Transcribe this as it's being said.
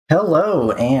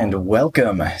Hello and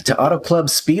welcome to Auto Club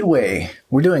Speedway.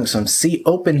 We're doing some C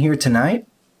Open here tonight,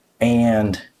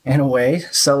 and in a way,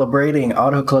 celebrating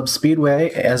Auto Club Speedway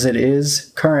as it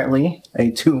is currently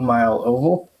a 2-mile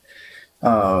oval.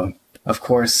 Of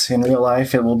course, in real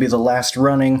life, it will be the last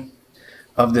running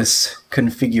of this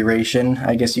configuration,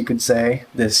 I guess you could say,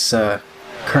 this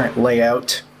current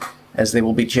layout, as they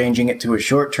will be changing it to a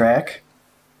short track.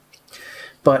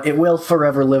 But it will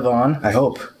forever live on, I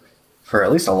hope, for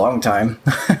at least a long time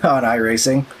on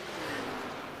iRacing.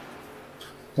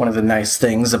 One of the nice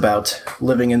things about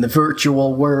living in the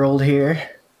virtual world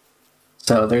here.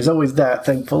 So there's always that,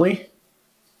 thankfully.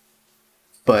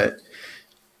 But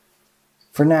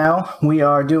for now, we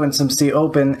are doing some C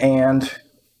Open and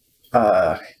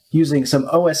using some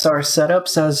OSR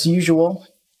setups as usual.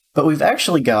 But we've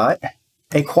actually got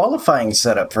a qualifying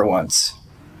setup for once.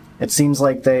 It seems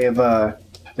like they've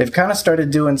kind of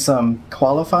started doing some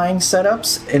qualifying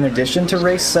setups in addition to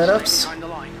race setups.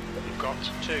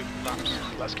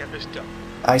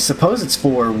 I suppose it's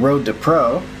for Road to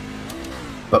Pro,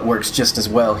 but works just as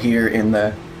well here in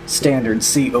the standard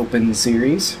C Open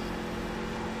series.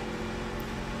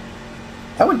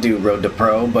 I would do Road to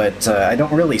Pro, but I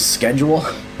don't really schedule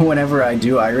whenever I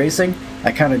do iRacing.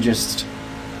 I kind of just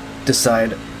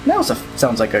decide, now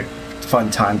sounds like a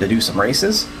fun time to do some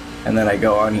races, and then I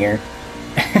go on here.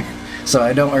 So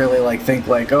I don't really think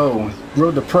oh,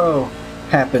 Road to Pro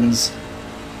happens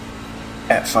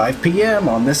at 5 p.m.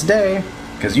 on this day,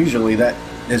 because usually that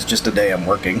is just a day I'm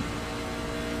working.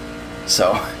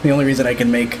 So the only reason I can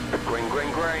make,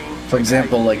 for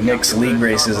example, Nick's league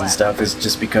races and stuff is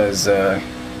just because I've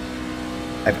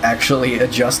actually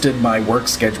adjusted my work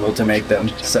schedule to make them,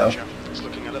 so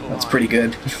that's pretty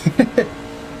good.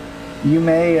 You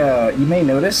may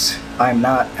notice I'm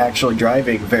not actually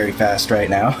driving very fast right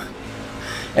now,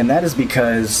 and that is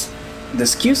because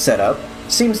this queue setup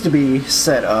seems to be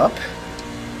set up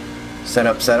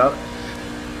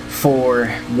for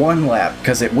 1 lap,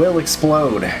 because it will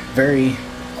explode very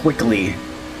quickly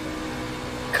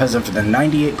because of the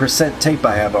 98% tape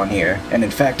I have on here, and in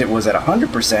fact it was at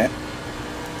 100%,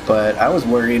 but I was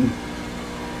worried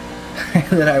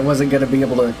that I wasn't going to be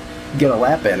able to get a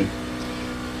lap in.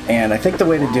 And I think the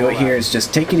way to do it here is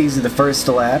just take it easy the first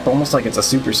lap, almost like it's a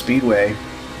super speedway,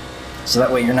 so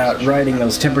that way you're not riding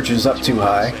those temperatures up too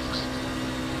high.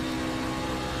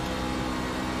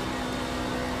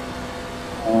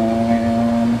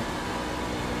 And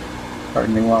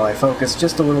pardon me while I focus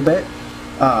just a little bit.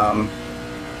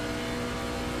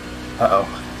 Uh-oh,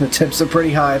 the temps are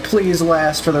pretty high. Please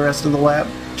last for the rest of the lap,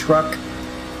 truck.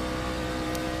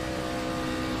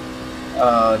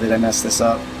 Did I mess this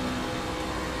up?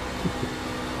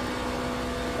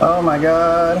 Oh my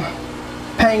god.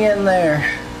 Hang in there.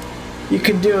 You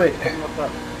can do it.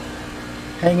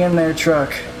 Hang in there,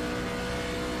 truck.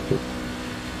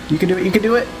 You can do it, you can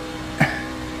do it?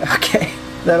 Okay,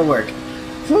 that'll work.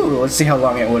 Whew, let's see how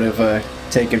long it would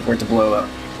have taken for it to blow up.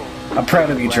 I'm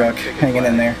proud of you, truck, hanging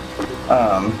in there.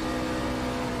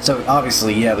 So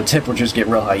obviously, yeah, the temperatures get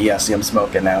real high. Yeah, see, I'm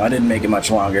smoking now. I didn't make it much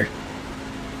longer.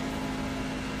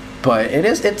 But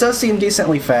it does seem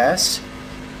decently fast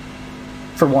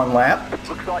for 1 lap.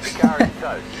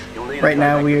 Right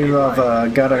now we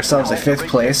have got ourselves a 5th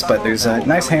place, but there's a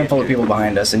nice handful of people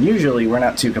behind us, and usually we're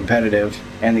not too competitive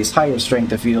in these higher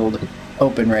strength of field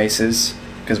open races,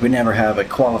 because we never have a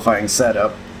qualifying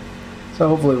setup. So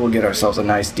hopefully we'll get ourselves a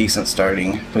nice decent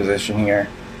starting position here.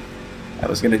 I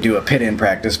was going to do a pit-in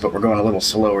practice, but we're going a little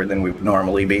slower than we would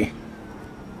normally be.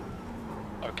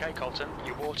 Okay, Colton,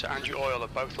 your water and your oil are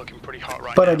both looking pretty hot right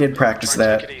now. But I did practice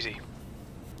that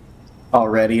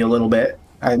already a little bit.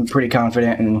 I'm pretty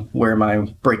confident in where my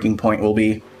breaking point will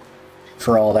be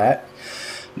for all that.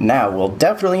 Now, we'll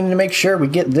definitely need to make sure we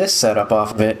get this setup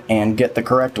off of it and get the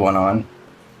correct one on.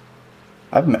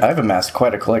 I've amassed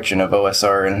quite a collection of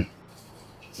OSR and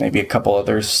maybe a couple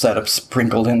other setups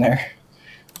sprinkled in there.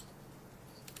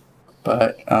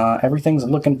 But everything's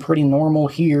looking pretty normal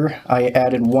here. I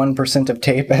added 1% of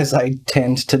tape, as I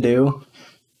tend to do.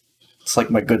 It's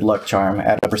like my good luck charm,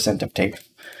 add a % of tape.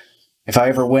 If I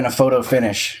ever win a photo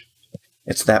finish,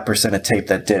 it's that % of tape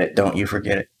that did it, don't you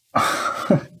forget it.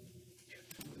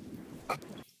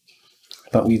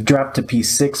 But we've dropped to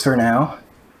P6 for now.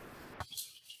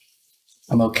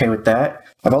 I'm okay with that.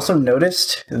 I've also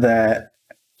noticed that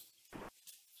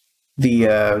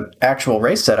the actual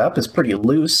race setup is pretty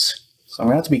loose, so I'm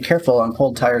going to have to be careful on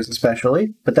cold tires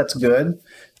especially, but that's good.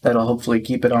 That'll hopefully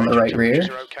keep it on the right rear.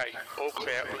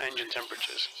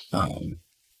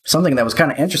 Something that was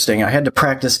kind of interesting, I had to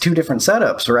practice 2 different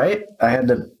setups, right? I had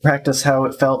to practice how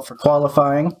it felt for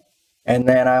qualifying, And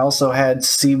then I also had to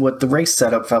see what the race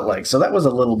setup felt like. So that was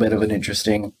a little bit of an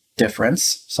interesting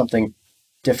difference, something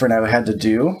different I had to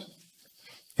do.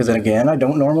 Because then again, I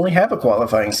don't normally have a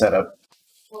qualifying setup.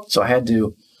 So I had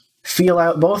to feel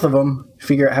out both of them,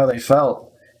 figure out how they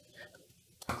felt.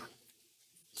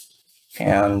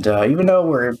 And even though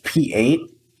we're P8,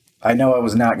 I know I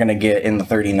was not going to get in the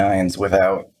 39s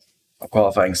without a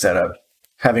qualifying setup.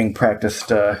 Having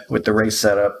practiced with the race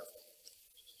setup,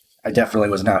 I definitely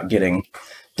was not getting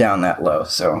down that low.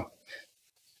 So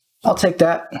I'll take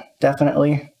that,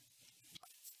 definitely.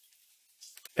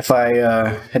 If I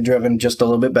had driven just a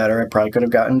little bit better, I probably could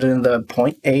have gotten to the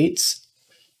 0.8s,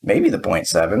 maybe the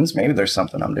 0.7s. Maybe there's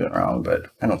something I'm doing wrong,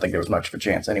 but I don't think there was much of a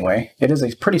chance anyway. It is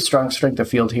a pretty strong strength of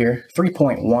field here.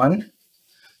 3.1,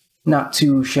 not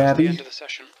too shabby.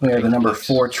 We have the number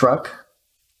 4 truck.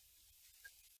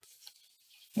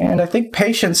 And I think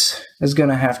patience is going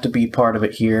to have to be part of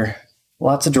it here.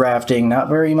 Lots of drafting, not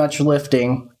very much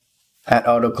lifting at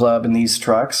Auto Club in these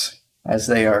trucks, as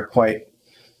they are quite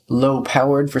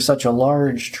low-powered for such a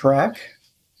large track.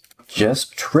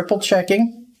 Just triple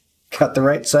checking, got the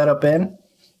right setup in.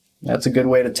 That's a good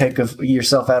way to take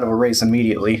yourself out of a race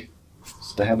immediately,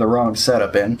 is to have the wrong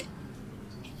setup in.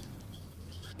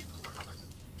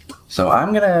 So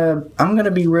I'm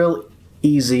gonna be real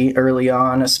easy early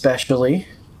on, especially,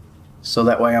 so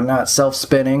that way I'm not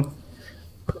self-spinning,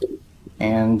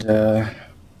 and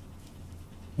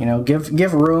you know,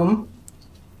 give room.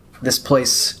 This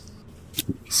place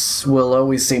will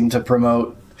always seem to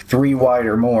promote 3 wide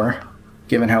or more,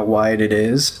 given how wide it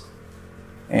is,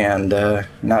 and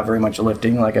not very much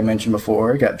lifting, like I mentioned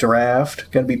before. Got draft,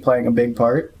 going to be playing a big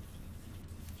part,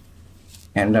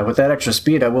 and with that extra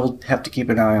speed, I will have to keep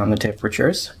an eye on the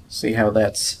temperatures, see how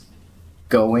that's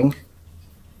going.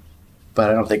 But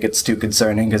I don't think it's too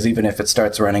concerning, because even if it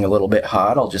starts running a little bit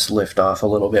hot, I'll just lift off a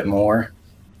little bit more,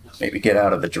 maybe get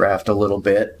out of the draft a little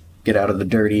bit, get out of the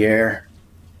dirty air.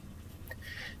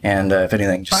 And if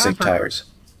anything, just sink tires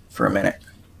for a minute.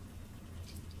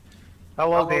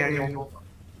 Hello, Daniel.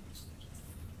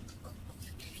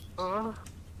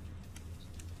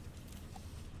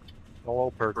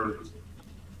 Hello, Perky.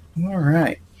 All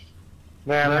right.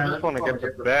 Man, I just want to get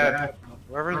to bed.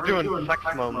 Whoever's doing sex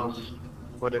moments,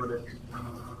 put it.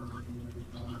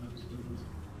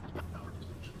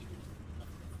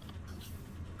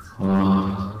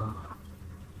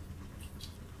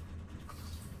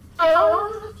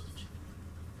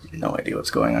 No idea what's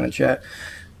going on in chat,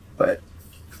 but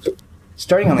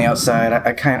starting on the outside,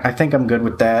 I think I'm good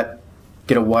with that.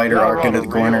 Get a wider arc into the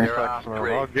corner.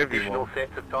 I'll give you one.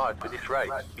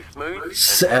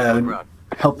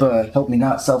 Help me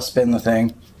not self-spin the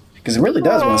thing, because it really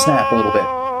does want to snap a little bit.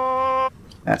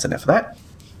 That's enough of that.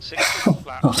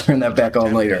 I'll turn that back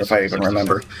on later if I even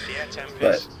remember.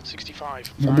 But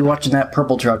we'll be watching that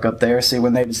purple truck up there, see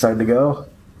when they decide to go.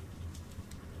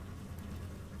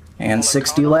 And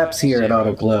 60 laps here at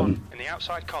Auto Club.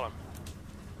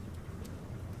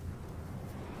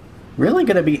 Really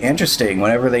going to be interesting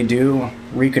whenever they do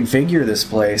reconfigure this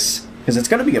place, because it's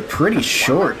going to be a pretty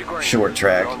short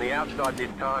track.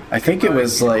 I think it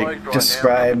was like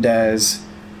described as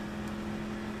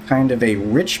kind of a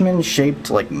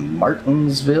Richmond-shaped, like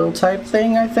Martinsville type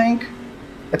thing, I think.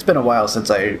 It's been a while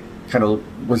since I kind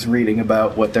of was reading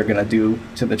about what they're going to do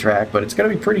to the track, but it's going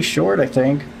to be pretty short, I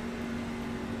think.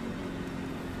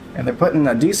 And they're putting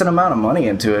a decent amount of money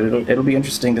into it. It'll be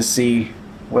interesting to see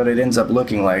what it ends up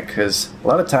looking like, because a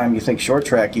lot of time you think short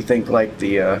track, you think like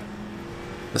the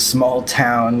small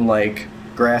town, like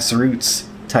grassroots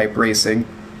type racing.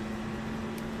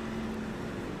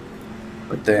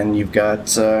 But then you've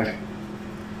got a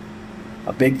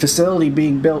big facility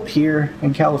being built here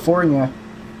in California.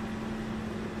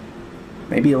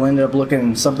 Maybe it'll end up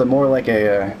looking something more like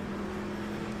a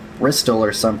Bristol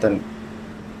or something.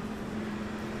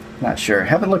 Not sure.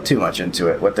 Haven't looked too much into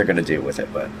it, what they're going to do with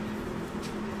it, but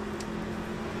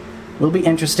will be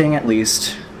interesting at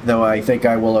least, though I think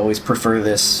I will always prefer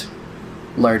this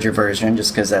larger version,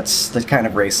 just because that's the kind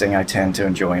of racing I tend to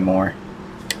enjoy more.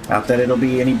 Not that it'll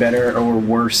be any better or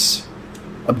worse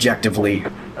objectively,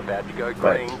 but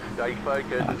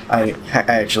I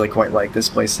actually quite like this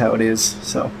place how it is,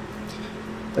 so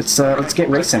let's get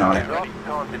racing on it.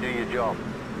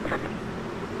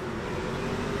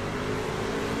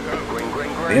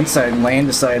 The inside lane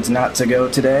decides not to go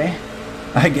today,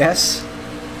 I guess.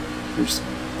 There's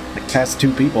like past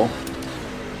 2 people.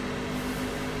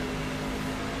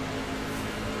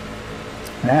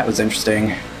 That was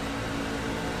interesting.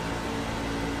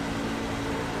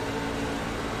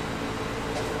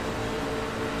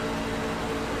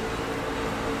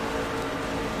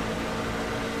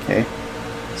 Okay,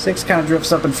 6 kind of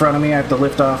drifts up in front of me. I have to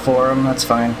lift off for him. That's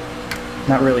fine.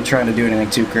 Not really trying to do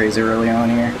anything too crazy early on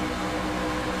here.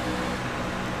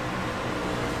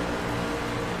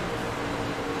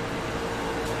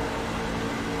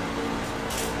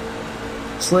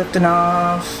 Just lifting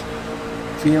off.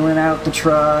 Feeling out the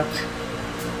truck.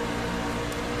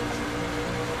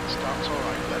 Start's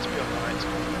alright, let's be alright.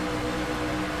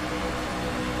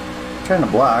 Trying to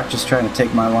block, just trying to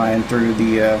take my line through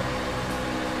the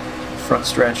front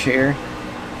stretch here.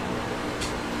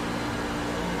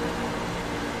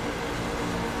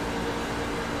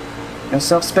 No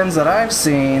self spins that I've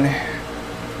seen.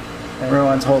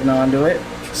 Everyone's holding on to it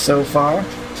so far.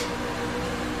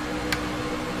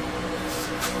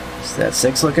 Is that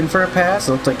 6 looking for a pass?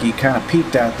 It looked like he kind of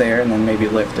peaked out there and then maybe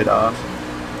lifted off.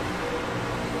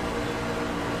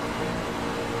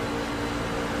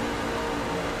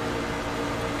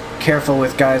 Careful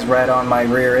with guys right on my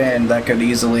rear end. That could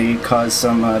easily cause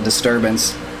some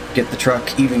disturbance. Get the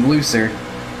truck even looser.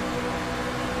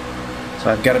 So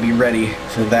I've got to be ready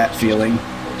for that feeling. 40.0%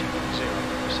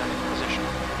 position.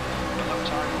 The lap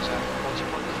time was at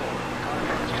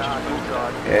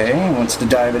 40.4. Okay, wants to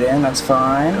dive it in, that's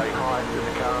fine.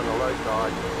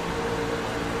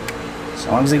 As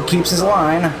long as he keeps his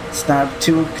line, it's not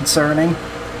too concerning.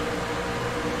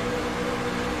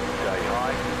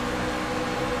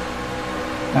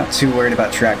 Not too worried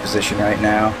about track position right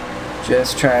now.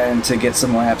 Just trying to get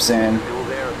some laps in.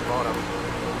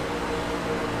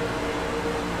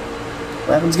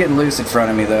 11's getting loose in front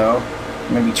of me though.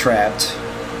 I'm gonna be trapped.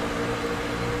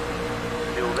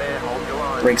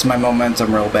 Breaks my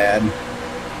momentum real bad.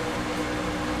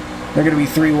 They're gonna be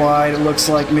 3 wide, it looks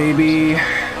like maybe.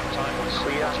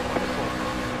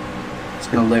 It's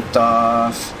gonna lift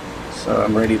off. So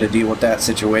I'm ready to deal with that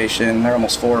situation. They're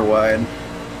almost 4 wide.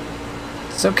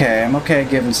 It's okay, I'm okay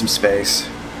giving some space.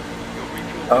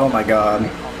 Oh my god.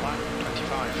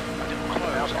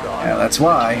 Yeah, that's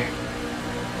why.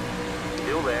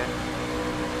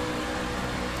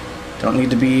 Don't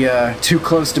need to be too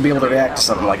close to be able to react to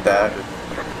something like that.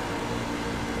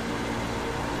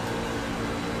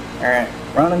 Alright,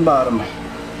 running bottom.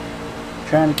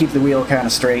 Trying to keep the wheel kind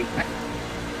of straight.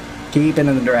 Keeping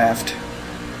in the draft.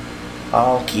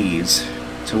 All keys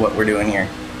to what we're doing here.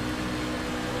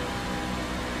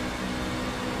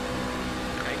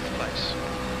 8th place.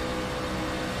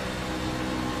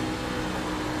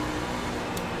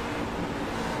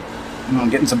 I'm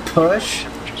getting some push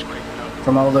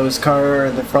from all those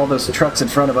trucks in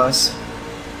front of us.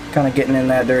 Kind of getting in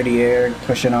that dirty air,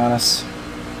 pushing on us.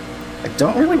 I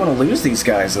don't really want to lose these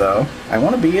guys though. I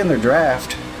want to be in their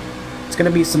draft. It's going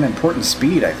to be some important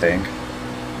speed, I think.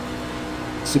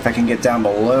 See if I can get down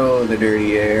below the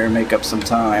dirty air, make up some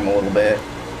time a little bit.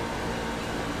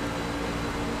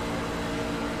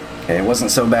 Okay, it wasn't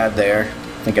so bad there.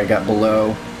 I think I got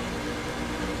below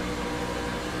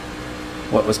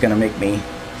what was going to make me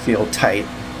feel tight.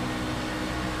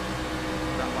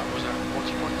 That lap was at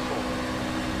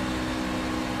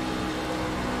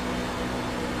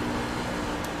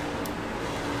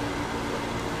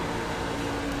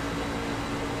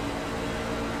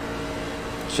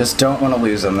Just don't want to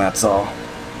lose them, that's all.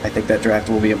 I think that draft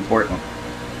will be important.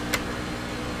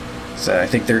 So I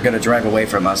think they're going to drive away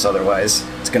from us otherwise.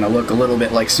 It's going to look a little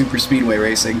bit like super speedway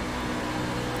racing. The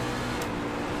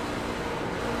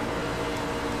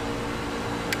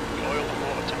oil and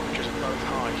water temperatures are both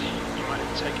high. You might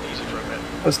have to take it easy for a bit.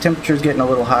 Those temperatures getting a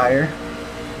little higher.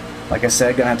 Like I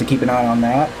said, going to have to keep an eye on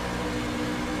that.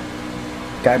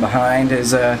 Guy behind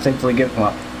is thankfully giving,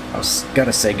 well, I was going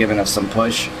to say giving us some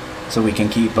push so we can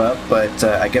keep up, but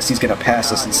I guess he's going to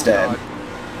pass us instead.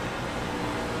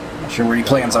 Not sure where he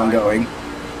plans on going.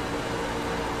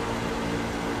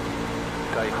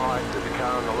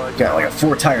 Got like a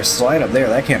 4-tire slide up there.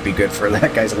 That can't be good for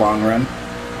that guy's long run.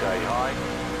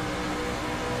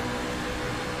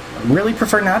 I really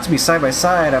prefer not to be side by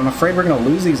side. I'm afraid we're going to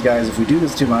lose these guys if we do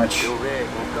this too much.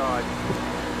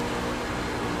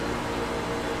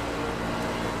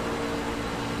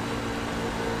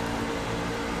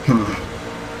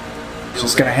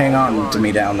 Just gonna hang on to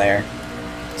me down there.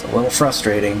 It's a little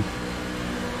frustrating.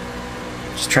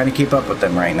 Just trying to keep up with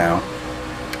them right now.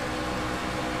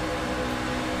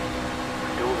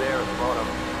 Still there at the bottom.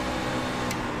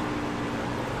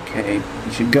 Okay,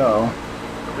 we should go.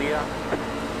 Clear.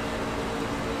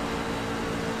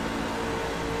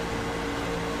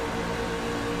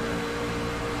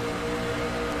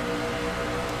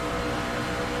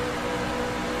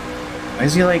 Why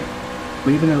is he like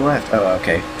leaving to the left? Oh,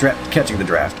 okay. Catching the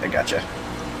draft. I gotcha.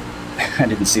 I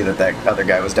didn't see that that other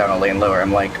guy was down a lane lower.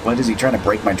 I'm like, what is he trying to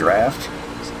break my draft?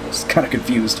 I was kind of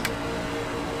confused.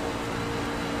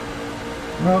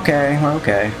 We're okay, we're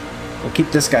okay. We'll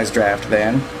keep this guy's draft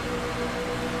then.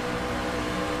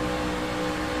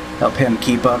 Help him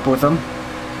keep up with him.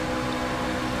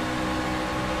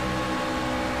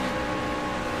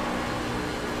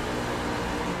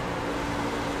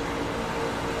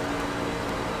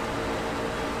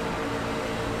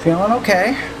 Feeling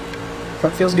okay.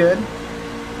 Truck feels good.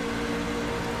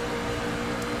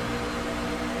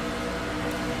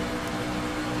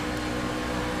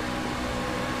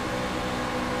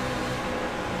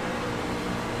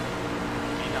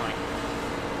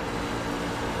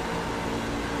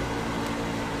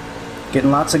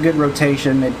 Getting lots of good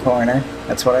rotation mid-corner.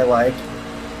 That's what I like.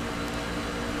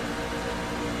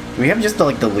 Do we have just the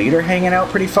leader hanging out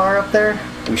pretty far up there?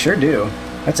 We sure do.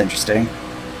 That's interesting.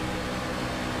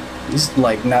 He's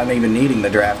like not even needing the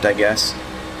draft, I guess.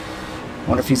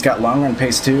 Wonder if he's got long run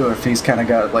pace too, or if he's kind of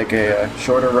got like a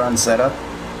shorter run setup.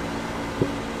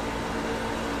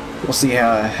 We'll see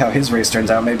how his race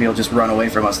turns out. Maybe he'll just run away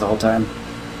from us the whole time.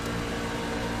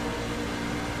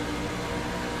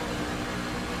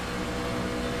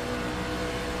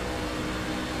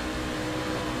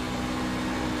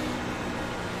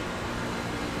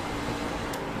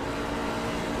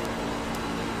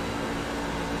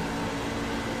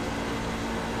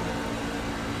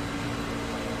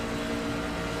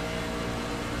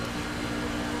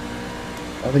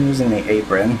 I've been using the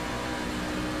apron.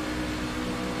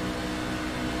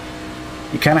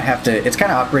 You kind of have to, it's kind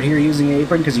of awkward here using the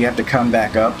apron because you have to come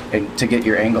back up and to get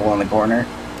your angle on the corner.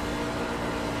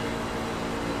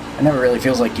 It never really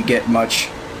feels like you get much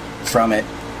from it.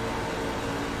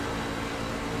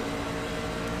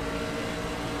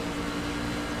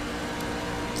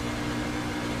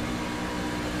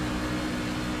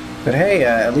 But hey,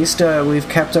 at least we've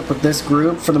kept up with this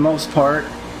group for the most part.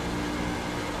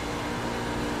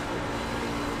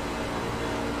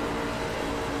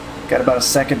 Got about a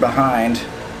second behind.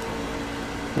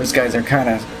 Those guys are kind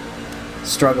of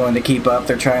struggling to keep up.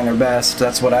 They're trying their best.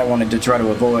 That's what I wanted to try to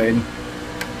avoid.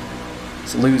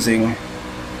 It's losing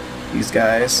these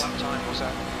guys.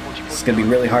 It's going to be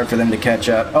really hard for them to catch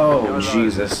up. Oh,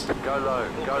 Jesus.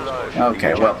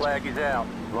 Okay, well,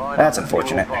 that's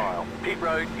unfortunate. Pit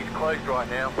road is closed right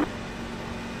now.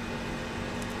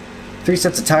 3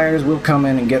 sets of tires. We'll come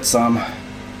in and get some.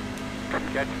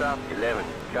 Catch up, 11,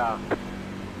 car.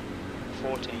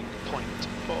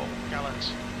 14.4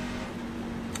 gallons.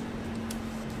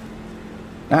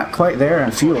 Not quite there on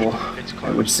fuel,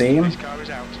 it would seem.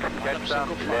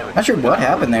 Not sure what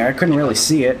happened there. I couldn't really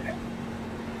see it.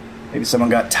 Maybe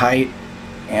someone got tight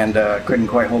and couldn't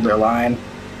quite hold their line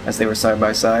as they were side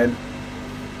by side.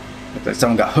 Looks like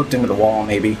someone got hooked into the wall,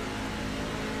 maybe.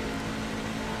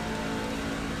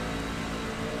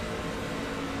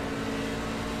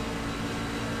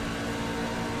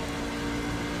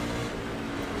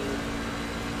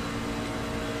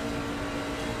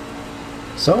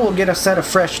 So we'll get a set of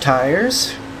fresh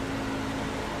tires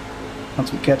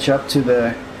once we catch up to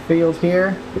the field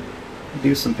here,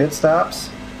 do some pit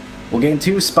stops. We'll gain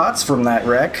 2 spots from that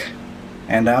wreck,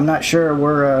 and I'm not sure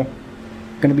we're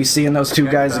going to be seeing those 2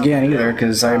 guys again either,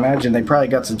 because I imagine they probably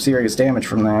got some serious damage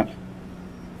from that.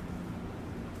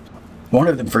 One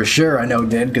of them for sure I know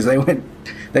did, because they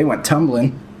went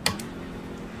tumbling.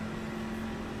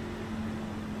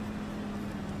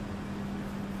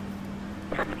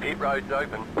 Pit road's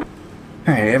open.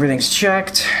 Alright, everything's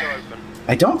checked.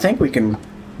 I don't think we can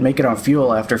make it on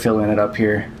fuel after filling it up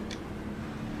here.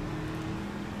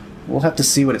 We'll have to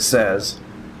see what it says.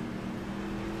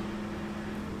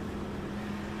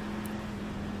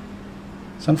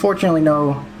 So unfortunately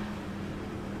not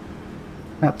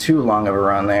too long of a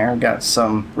run there. Got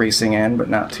some racing in, but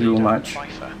not too much.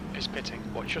 Pfeiffer is pitting.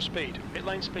 What's your speed? Pit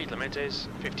lane speed limit is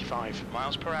 55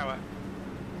 miles per hour.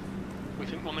 We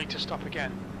think we'll need to stop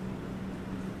again.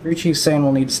 Richie's saying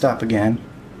we'll need to stop again.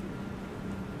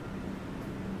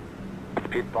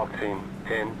 Pit box in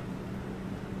 10,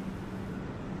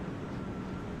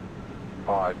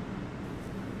 5,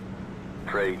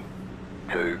 3,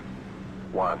 2,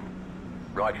 1.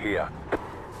 Right here.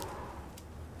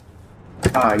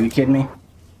 Ah, are you kidding me?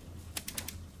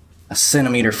 A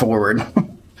centimeter forward.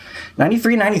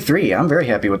 93.93. I'm very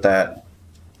happy with that.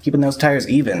 Keeping those tires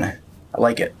even. I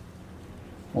like it.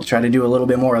 We'll try to do a little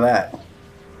bit more of that.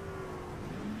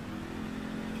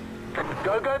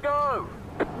 Go, go, go!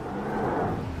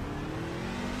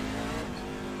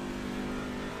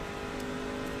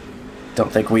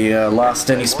 Don't think we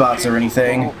lost any spots or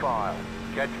anything.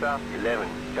 Catch up, 11,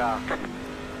 car.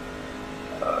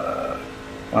 I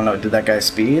don't know, did that guy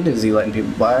speed? Is he letting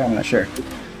people by? I'm not sure.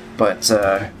 But,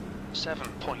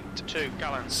 7.2 7.2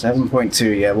 gallons.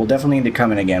 7.2, yeah, we'll definitely need to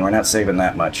come in again. We're not saving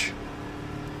that much.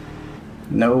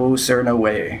 No, sir, no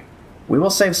way. We will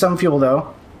save some fuel,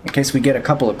 though, in case we get a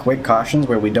couple of quick cautions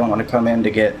where we don't want to come in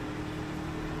to get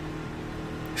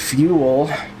fuel.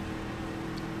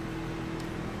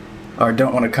 Or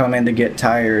don't want to come in to get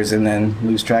tires and then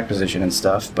lose track position and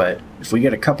stuff. But if we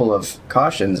get a couple of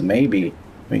cautions, maybe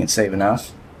we can save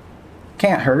enough.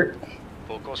 Can't hurt.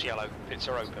 Full course yellow. Pits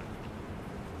are open.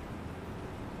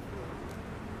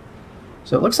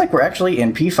 So it looks like we're actually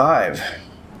in P5.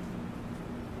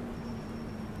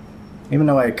 Even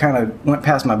though I kind of went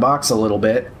past my box a little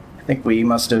bit, I think we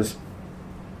must have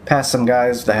passed some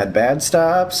guys that had bad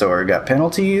stops or got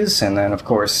penalties, and then of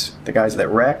course the guys that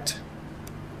wrecked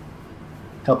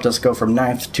helped us go from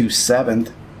 9th to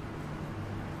 7th.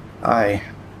 Aye,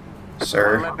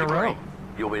 sir.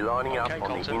 You'll be lining up Okay, on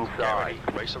Colton, the inside. get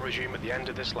ready. Race will resume at the end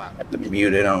of this lap. I have to be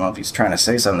muted. I don't know if he's trying to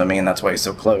say something to me and that's why he's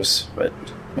so close, but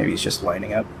maybe he's just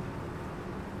lining up.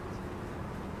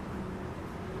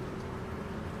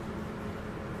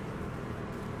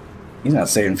 He's not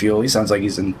saving fuel. He sounds like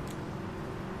he's in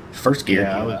first gear.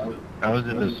 Yeah, I was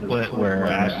in the split where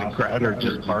Ashton Crowder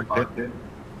just parked it.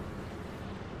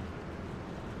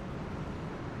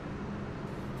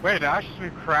 Wait,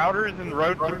 Ashton Crowder's in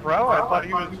Road to Pro? I thought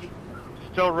he was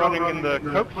still running in the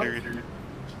Coke Series.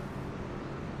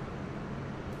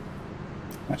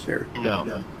 Not sure.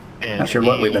 No. And Not sure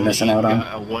what we've been missing out on.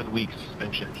 Got a 1 week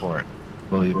suspension for it,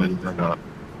 believe it or not.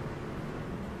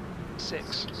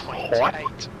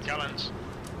 6.8 gallons.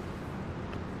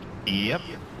 Yep,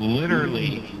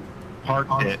 literally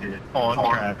parked it on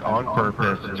track on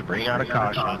purpose to bring out a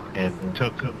caution and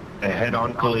took a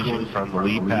head-on collision from the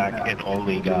lead pack and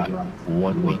only got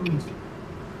 1 week.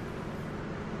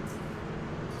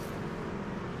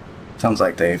 Sounds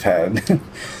like they've had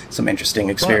some interesting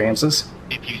experiences.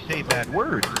 But if you say bad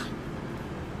words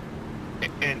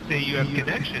and say you have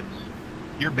connections,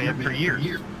 you're banned for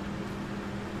years.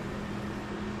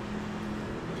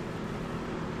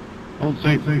 Hold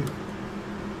safe.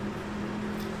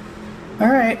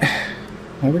 Alright,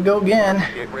 here we go again.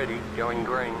 Get ready, going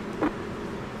green.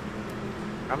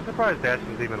 I'm surprised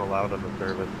Ashton's even allowed on the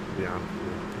service, to be honest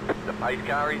with The pace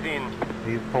car is in.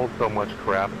 you. He's pulled so much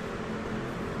crap.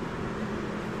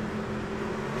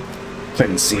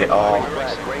 Couldn't see it all.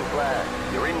 Green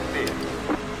flag. You're in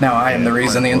fifth. Now I am the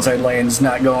reason the inside lane's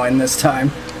not going this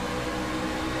time.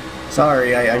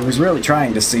 Sorry, I was really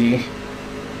trying to see.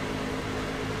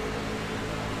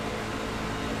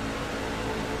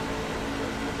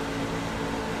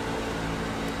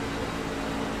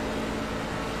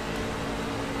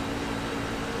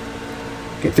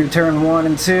 Get through turn 1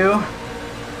 and 2.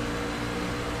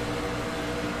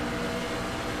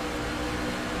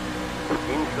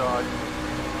 Inside.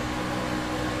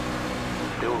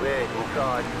 Still there,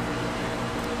 inside.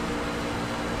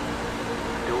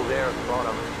 Still there at the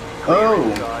bottom. Clear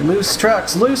Oh, inside. loose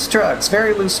trucks,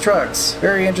 very loose trucks.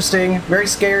 Very interesting, very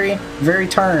scary, very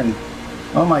turn.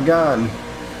 Oh my god.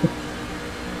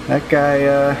 That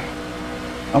guy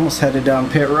almost headed down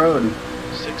pit road.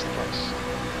 6th place.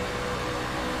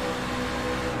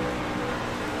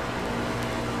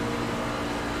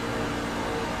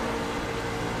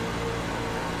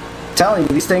 Telling you,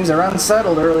 these things are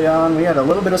unsettled early on. We had a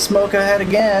little bit of smoke ahead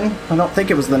again. I don't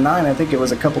think it was the 9, I think it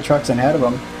was a couple trucks ahead of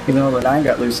them, even though the 9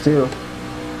 got loose too.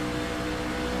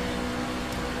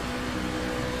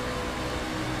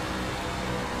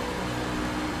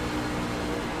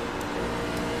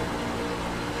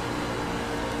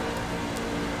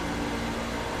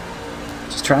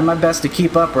 Just trying my best to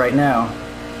keep up right now.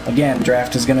 Again,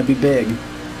 draft is going to be big,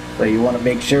 so you want to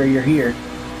make sure you're here.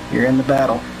 You're in the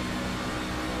battle.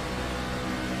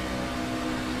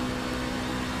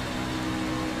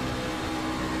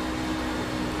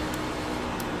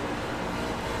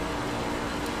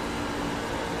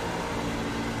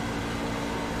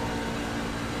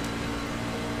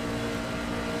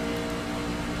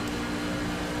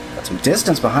 Got some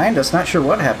distance behind us. Not sure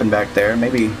what happened back there.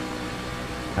 Maybe,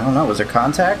 I don't know, was there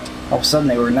contact? All of a sudden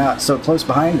they were not so close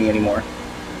behind me anymore.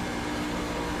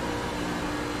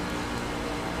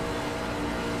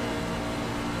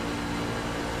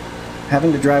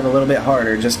 Having to drive a little bit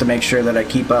harder just to make sure that I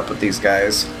keep up with these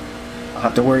guys. I'll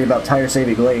have to worry about tire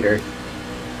saving later,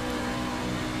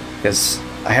 because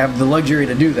I have the luxury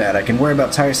to do that. I can worry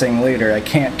about tire saving later. I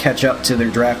can't catch up to their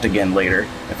draft again later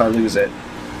if I lose it.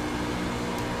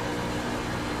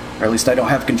 Or at least I don't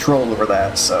have control over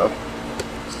that, so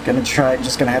just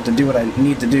gonna have to do what I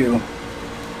need to do.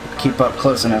 Keep up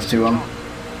close enough to them.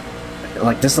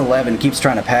 Like this 11 keeps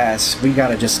trying to pass. We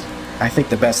gotta just I think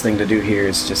the best thing to do here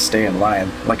is just stay in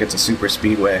line, like it's a super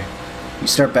speedway. You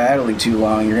start battling too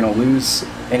long, you're going to lose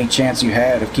any chance you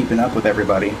had of keeping up with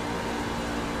everybody. I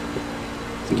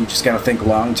think you just got to think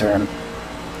long term.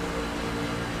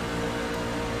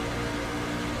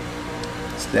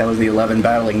 So that was the 11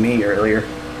 battling me earlier.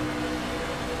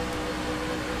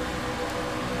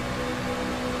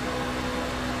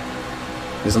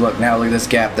 Because look, now look at this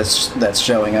gap that's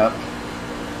showing up.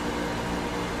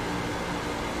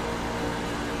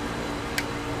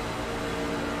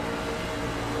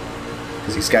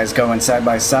 Because these guys going side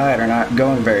by side are not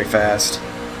going very fast.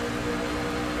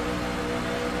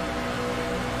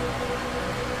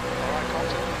 Alright,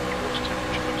 Colton. Water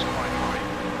temperature looks quite high.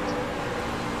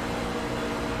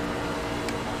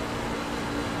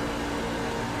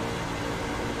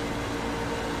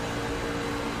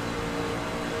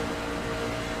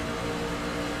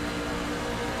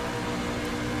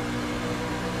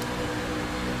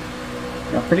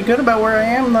 I'm pretty good about where I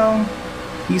am though.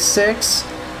 He's 6.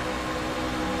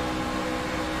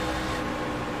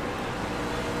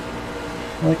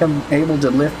 I think I'm able to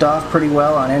lift off pretty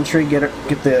well on entry, get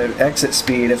the exit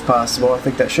speed if possible. I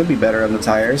think that should be better on the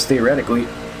tires, theoretically.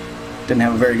 Didn't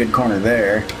have a very good corner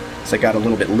there, so I got a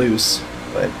little bit loose,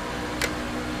 but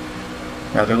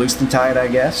rather loose than tight, I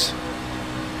guess.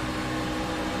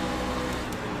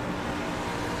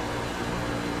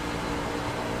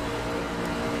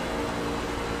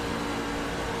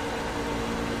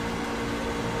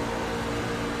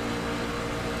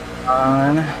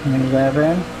 On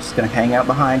 11, just gonna hang out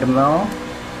behind him though.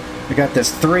 We got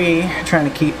this 3 trying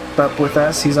to keep up with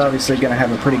us. He's obviously gonna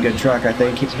have a pretty good truck. I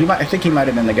think I think he might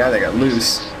have been the guy that got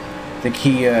loose. I think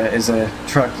he is a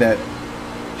truck that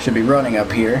should be running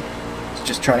up here. He's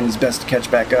just trying his best to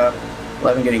catch back up.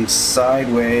 11 getting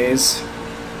sideways.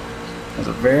 That was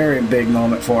a very big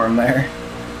moment for him there.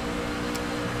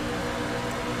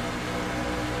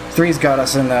 3's got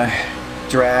us in the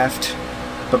draft.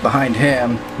 But behind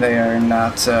him, they are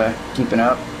not keeping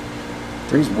up.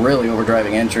 3's really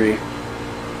overdriving entry.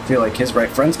 I feel like his right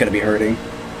front's going to be hurting.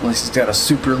 Unless he's got a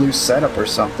super loose setup or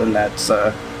something that's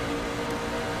that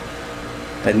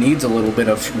needs a little bit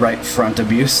of right front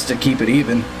abuse to keep it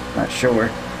even. Not sure.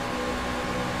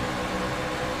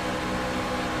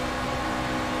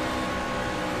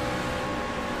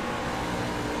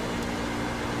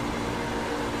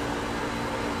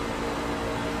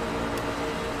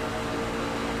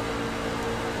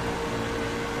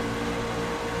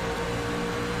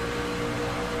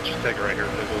 Take it right here.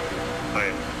 I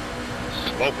am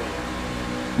smoking.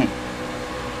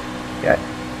 Yeah.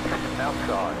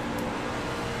 Outside.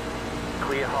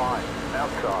 Clear high.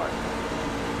 Outside.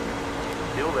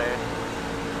 Still there.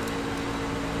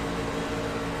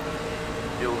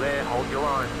 Still there. Hold your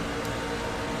line.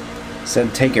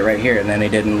 Said take it right here, and then he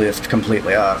didn't lift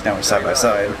completely off. Now we're side by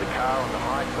side. There's a car on the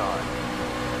high side.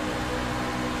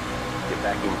 Get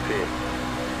back in fifth.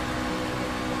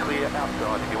 Clear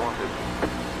outside if you want to.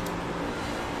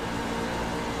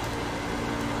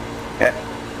 Okay.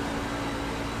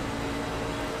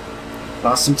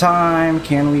 Lost some time.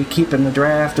 Can we keep in the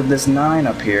draft of this 9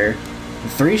 up here? The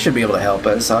 3 should be able to help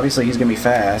us. Obviously, he's going to be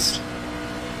fast.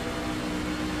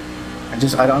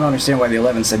 I don't understand why the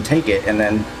 11 said take it and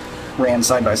then ran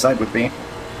side by side with me.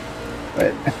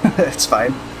 But it's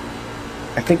fine.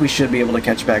 I think we should be able to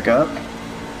catch back up.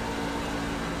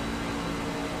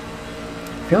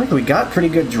 I feel like we got pretty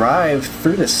good drive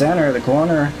through the center of the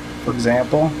corner, for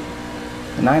example.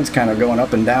 The 9's kind of going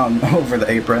up and down over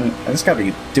the apron. I just got to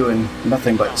be doing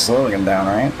nothing but slowing him down,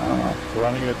 right? I don't know.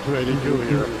 Running at 282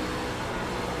 here.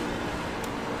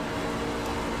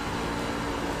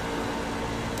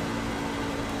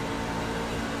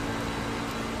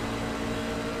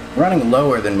 Running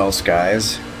lower than most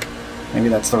guys. Maybe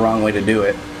that's the wrong way to do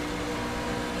it.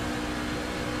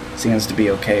 Seems to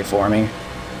be okay for me.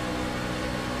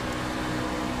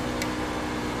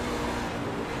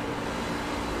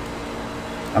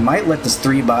 I might let this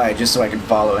 3 by just so I can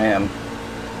follow him.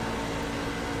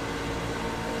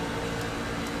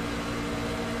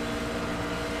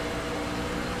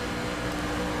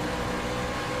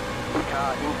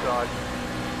 Car inside.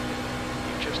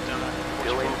 You've just done it.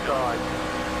 Still inside.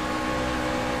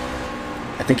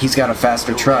 I think he's got a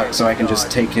faster truck, so I can just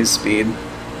take his speed.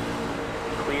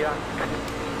 Clear.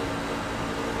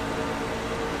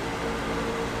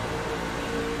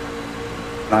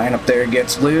 9 up there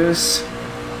gets loose.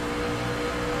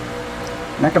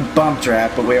 Not gonna bump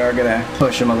trap, but we are gonna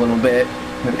push him a little bit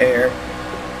with air.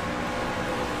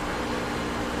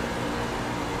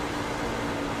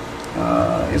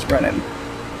 He's running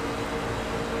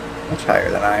much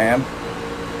higher than I am.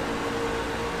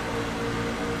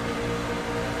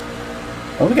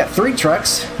 Well, we got 3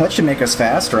 trucks. That should make us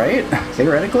fast, right?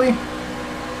 Theoretically.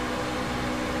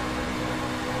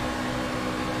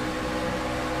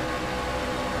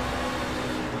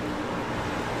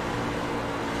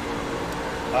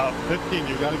 15,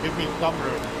 you gotta give me some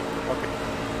room.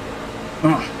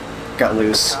 Okay. Got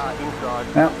loose. Car inside.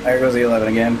 Oh, there goes the 11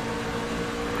 again.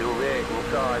 Still there,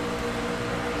 inside.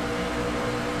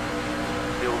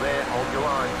 Still there, hold your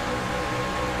line.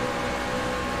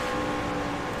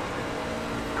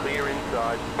 Clear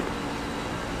inside.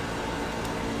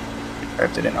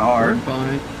 Drifted in hard.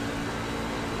 Fine.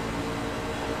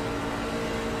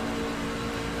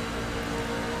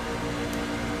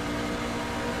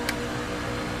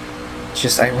 It's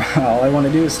just, all I want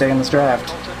to do is stay in this draft.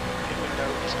 Dalton, pit window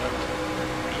is open.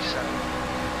 E7.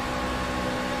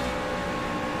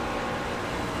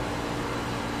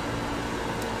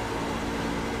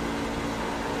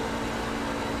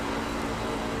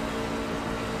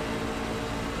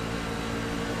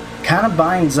 Kind of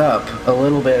binds up a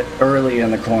little bit early in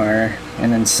the corner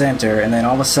and then center, and then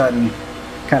all of a sudden,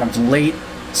 kind of late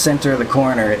center of the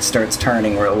corner, it starts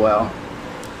turning real well.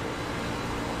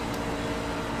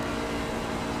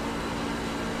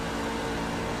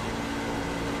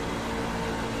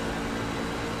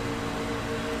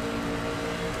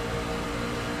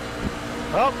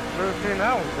 Oh, should have seen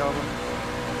that one coming.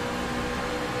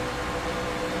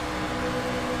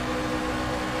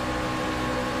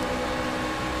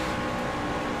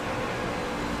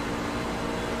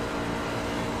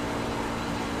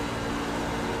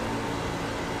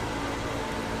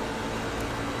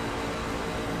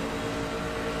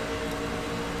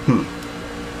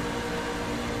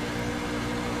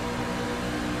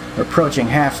 We're approaching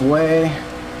halfway.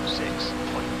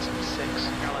 6.6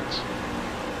 gallons.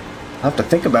 I'll have to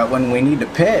think about when we need to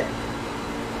pit,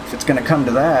 if it's going to come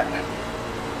to that.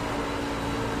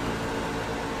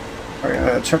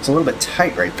 Our truck's a little bit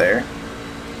tight right there.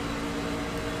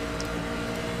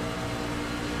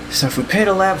 So if we pit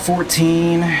a lap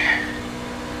 14,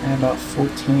 and about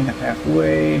 14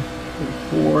 halfway,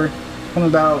 44, come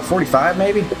about 45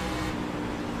 maybe?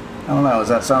 I don't know, does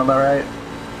that sound about right?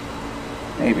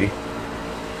 Maybe.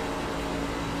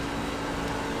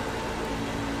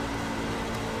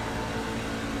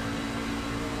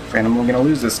 Afraid I'm gonna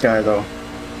lose this guy though.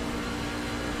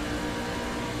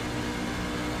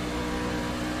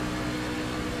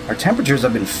 Our temperatures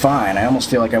have been fine. I almost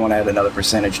feel like I want to add another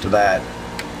percentage to that.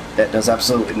 That does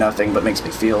absolutely nothing but makes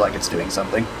me feel like it's doing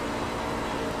something.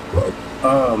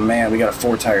 Oh man, we got a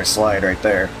 4-tire slide right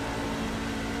there.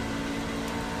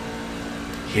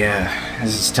 Yeah,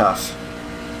 this is tough.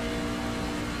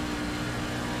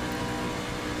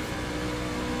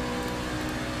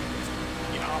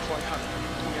 You're halfway home.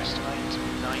 We estimate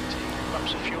 90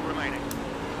 laps of fuel remaining.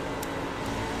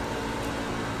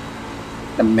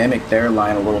 To mimic their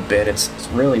line a little bit, it's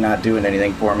really not doing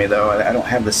anything for me though. I don't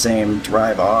have the same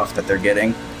drive off that they're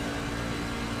getting.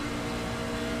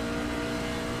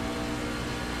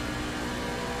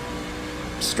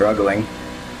 Struggling.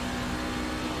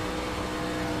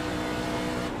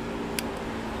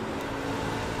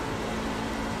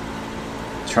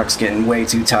 Truck's getting way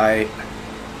too tight.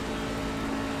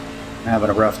 I'm having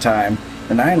a rough time.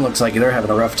 The 9 looks like they're having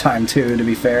a rough time too, to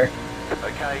be fair.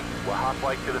 Okay, we're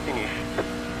halfway to the finish.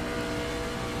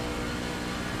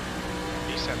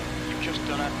 E7, you've just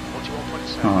done a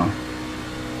 41.7. Oh.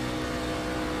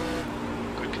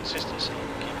 Good consistency.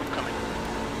 Keep them coming.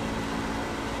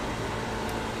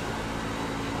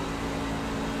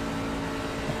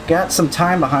 Got some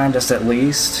time behind us at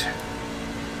least.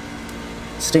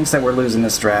 Stinks that we're losing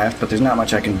this draft, but there's not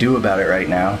much I can do about it right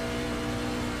now.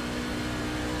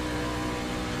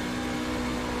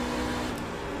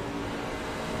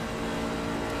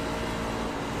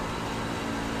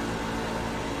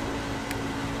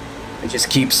 They just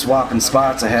keep swapping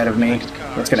spots ahead of me.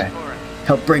 That's gonna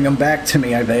help bring them back to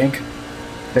me, I think.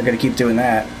 They're gonna keep doing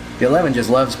that. The 11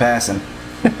 just loves passing.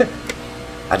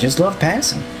 I just love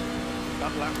passing.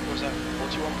 That lap was at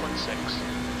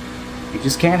 41.6. He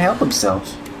just can't help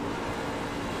himself.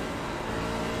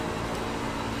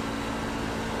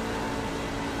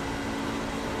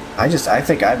 I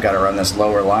think I've got to run this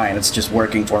lower line. It's just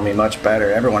working for me much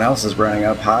better. Everyone else is running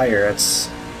up higher.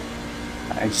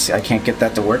 I can't get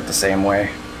that to work the same way.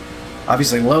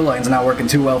 Obviously, low line's not working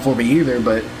too well for me either,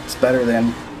 but it's better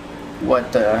than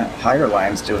what the higher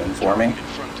line's doing for me. In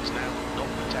front is now not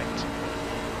protect.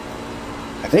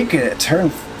 I think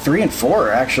turn 3 and 4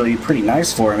 are actually pretty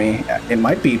nice for me. It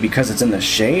might be because it's in the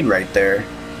shade right there.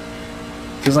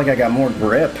 Feels like I got more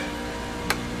grip.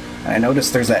 And I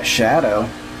noticed there's that shadow.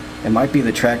 It might be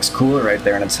the track's cooler right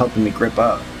there and it's helping me grip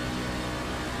up.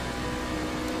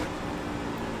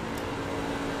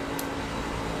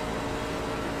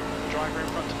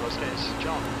 Yours is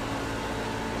John.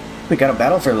 We got a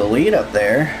battle for the lead up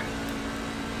there.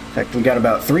 In fact, we got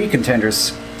about 3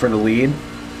 contenders for the lead.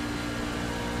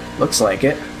 Looks like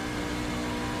it.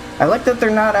 I like that they're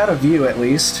not out of view, at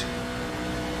least.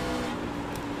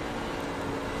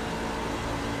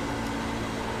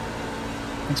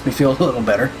 Makes me feel a little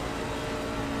better.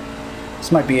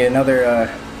 This might be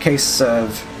another case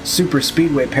of super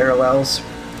speedway parallels.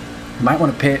 You might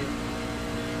want to pit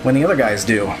when the other guys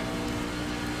do.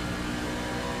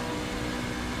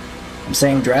 I'm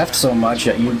saying draft so much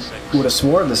that you would have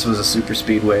swore this was a super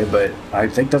speedway, but I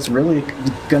think that's really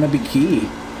gonna be key.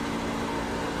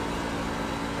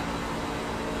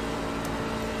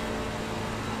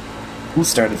 We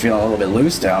started feeling a little bit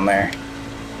loose down there.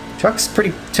 Truck's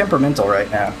pretty temperamental right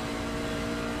now.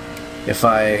 If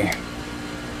I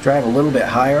drive a little bit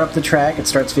higher up the track, it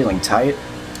starts feeling tight.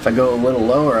 If I go a little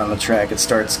lower on the track, it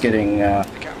starts getting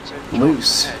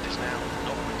loose.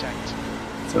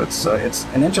 So it's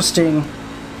an interesting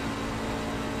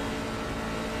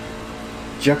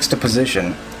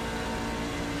juxtaposition.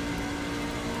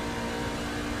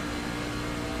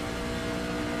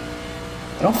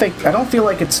 I don't feel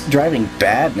like it's driving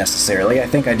bad necessarily. I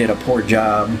think I did a poor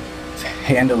job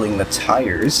handling the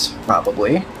tires,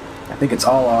 probably. I think it's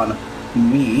all on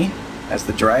me as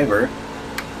the driver.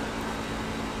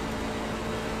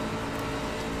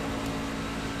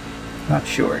 Not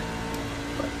sure.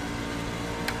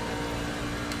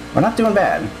 We're not doing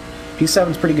bad.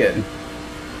 P7's pretty good.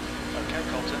 Okay,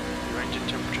 Colton, your engine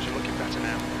temperatures are looking better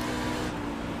now.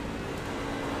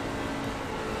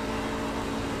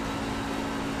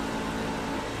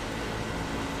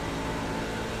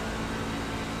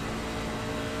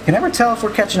 Can never tell if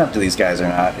we're catching up to these guys or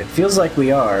not. It feels like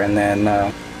we are, and then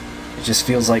it just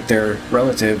feels like their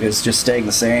relative is just staying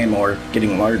the same or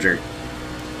getting larger.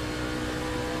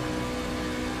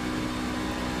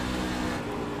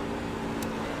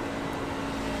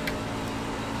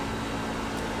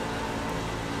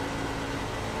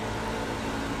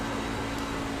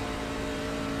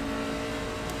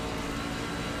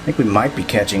 I think we might be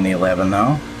catching the 11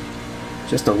 though.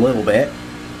 Just a little bit.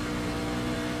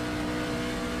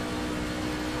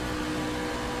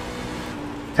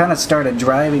 Kind of started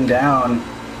driving down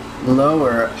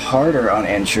lower, harder on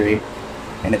entry,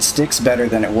 and it sticks better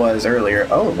than it was earlier.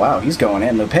 Oh wow, he's going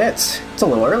in the pits. It's a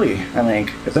little early, I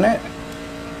think, isn't it?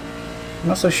 I'm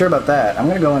not so sure about that. I'm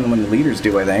gonna go in when the leaders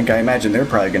do, I think. I imagine they're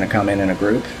probably gonna come in a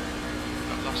group.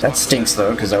 That stinks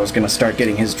though, because I was gonna start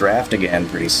getting his draft again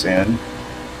pretty soon.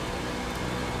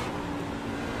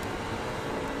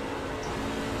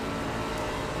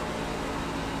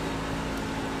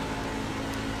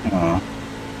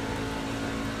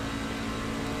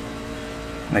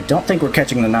 I don't think we're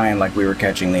catching the 9 like we were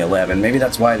catching the 11. Maybe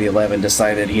that's why the 11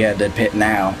 decided he had to pit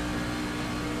now.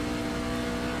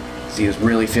 Because he was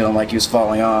really feeling like he was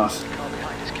falling off. The car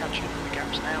behind is catching. The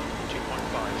gap's now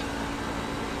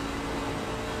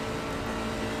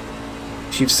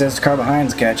 2.5. Chief says the car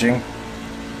behind's catching.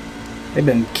 They've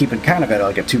been keeping kind of at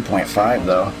like a 2.5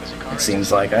 though. It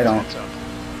seems like. I don't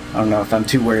know if I'm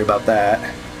too worried about that.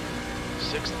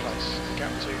 6th place. The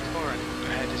gap to Foreign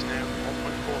ahead is now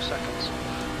 1.4 seconds.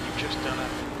 You've just done a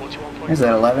 41.5. There's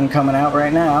that 11 coming out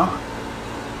right now.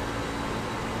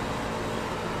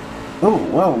 Whoa,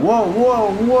 whoa, whoa,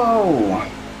 whoa, whoa!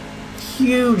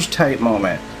 Huge tight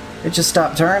moment. It just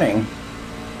stopped turning.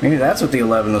 Maybe that's what the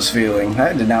 11 was feeling.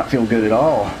 That did not feel good at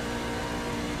all.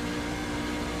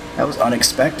 That was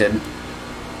unexpected.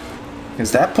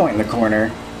 Because that point in the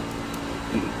corner,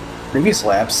 in previous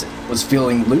laps, it was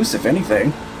feeling loose, if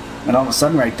anything. And all of a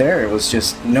sudden right there, it was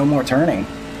just no more turning.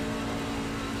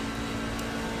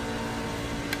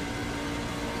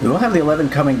 We will have the 11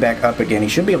 coming back up again. He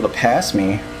should be able to pass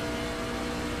me.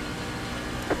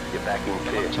 You're back in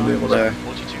clear. I'll be able to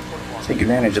take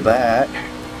advantage of that.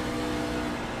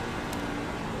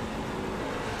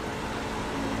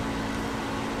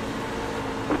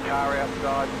 Car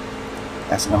outside.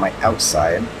 Passing on my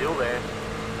outside. Still there.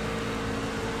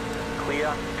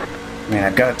 Clear. Man,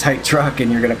 I've got a tight truck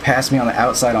and you're going to pass me on the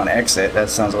outside on exit. That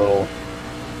sounds a little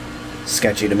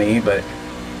sketchy to me, but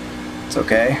it's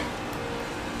okay.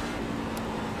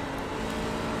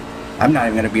 I'm not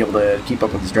even going to be able to keep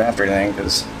up with this draft or anything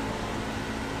because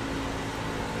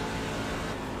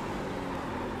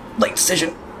late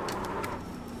decision.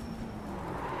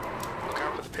 Look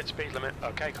out for the pit speed limit.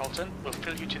 Okay, Colton, we'll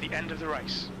fill you to the end of the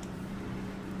race.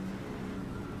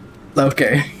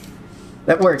 Okay.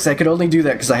 That works. I could only do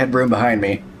that because I had room behind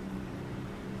me.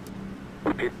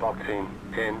 Pit box in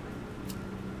 10.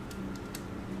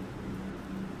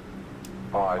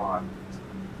 5.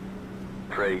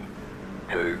 3.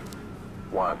 2.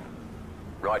 1.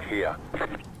 Right here.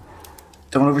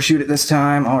 Don't overshoot it this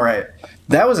time. All right.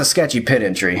 That was a sketchy pit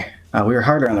entry. We were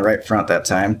harder on the right front that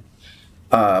time.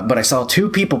 But I saw 2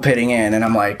 people pitting in, and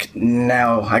I'm like,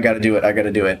 now I gotta do it, I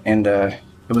gotta do it. And it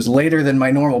was later than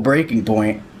my normal braking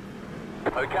point.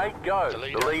 Okay, go. The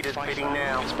leader's pitting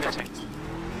now.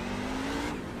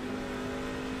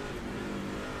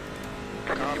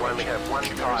 You only have 1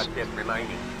 tire depth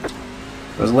remaining.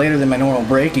 It was later than my normal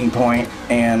braking point,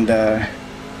 and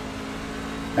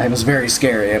it was very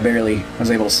scary. I barely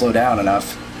was able to slow down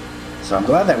enough. So I'm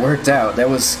glad that worked out. That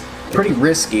was pretty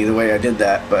risky the way I did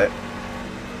that, but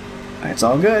it's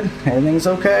all good. Everything's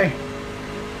okay.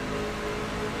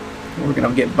 We're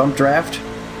gonna get bump draft.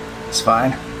 It's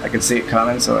fine. I could see it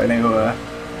coming, so I knew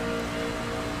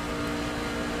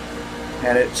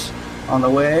had it on the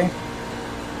way.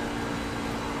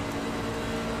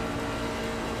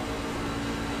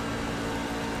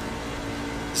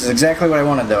 This is exactly what I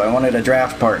wanted, though. I wanted a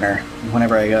draft partner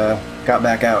whenever I got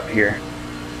back out here.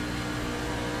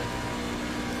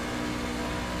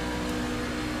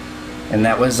 And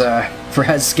that was, for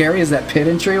as scary as that pit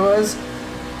entry was,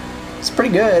 it's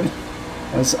pretty good.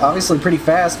 It was obviously pretty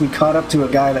fast. We caught up to a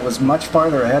guy that was much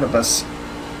farther ahead of us.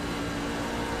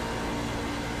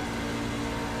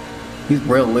 He's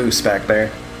real loose back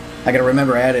there. I gotta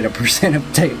remember I added a %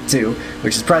 of tape too,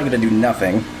 which is probably gonna do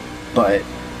nothing, but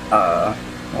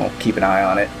we'll keep an eye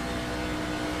on it.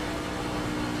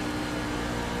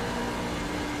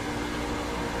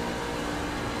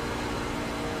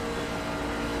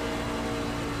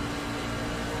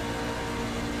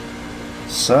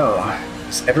 So,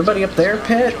 is everybody up there,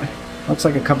 Pit? Looks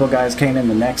like a couple of guys came in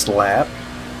the next lap.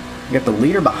 We got the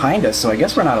leader behind us, so I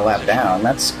guess we're not a lap down.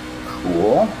 That's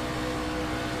cool.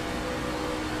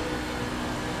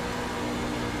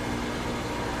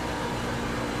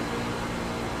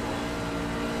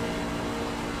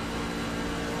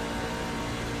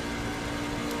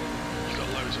 You got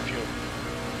loads of fuel.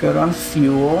 Good on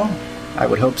fuel. I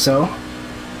would hope so.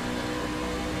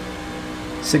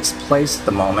 6th place at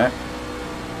the moment.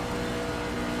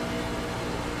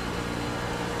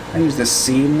 I use this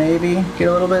seed maybe, get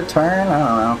a little bit of turn, I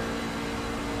don't know.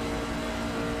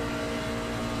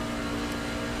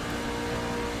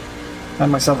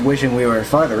 Found myself wishing we were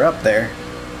farther up there.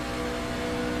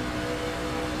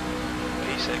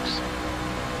 P6.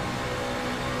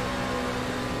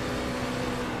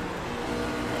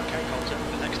 Okay, Colton,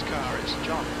 the next car is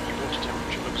John. Your water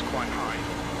temperature looks quite high.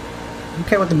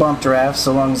 Okay with the bump drafts,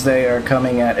 so long as they are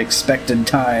coming at expected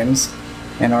times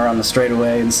and are on the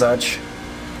straightaway and such.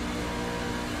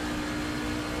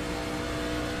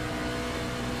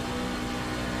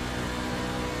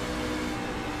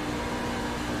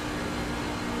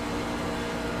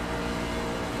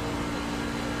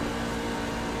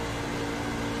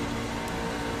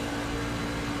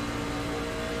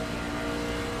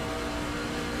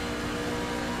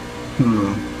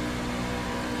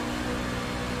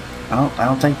 I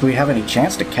don't think we have any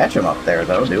chance to catch him up there,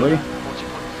 though, do we?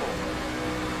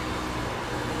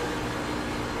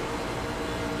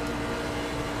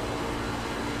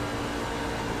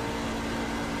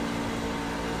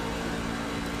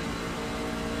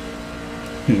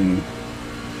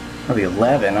 Probably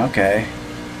 11, okay.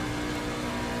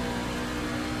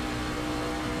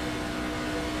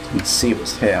 Let's see, it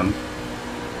was him.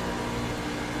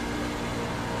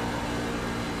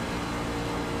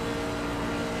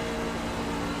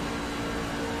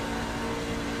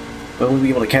 Will we be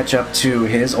able to catch up to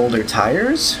his older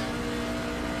tires?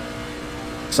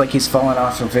 Looks like he's fallen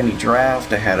off of any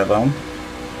draft ahead of him.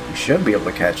 We should be able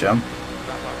to catch him.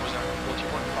 That lap was at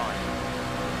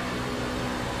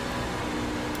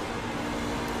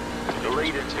 40.5. The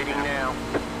leader's pitting now.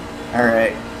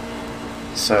 Alright.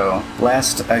 So,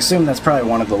 last, I assume that's probably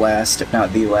one of the last, if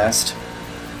not the last,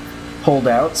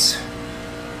 holdouts.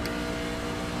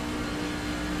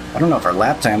 I don't know if our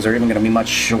lap times are even going to be much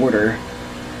shorter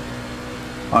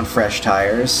on fresh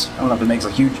tires. I don't know if it makes a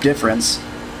huge difference.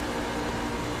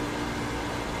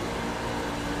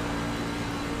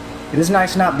 It is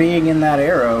nice not being in that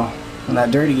arrow, in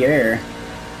that dirty air.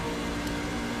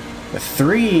 The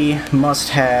 3 must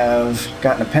have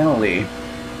gotten a penalty,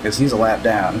 because he's a lap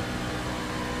down.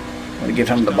 I'm going to give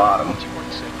him the bottom.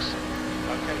 40.6.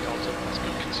 Okay, Colton, that's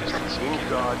good consistency.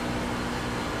 Inside.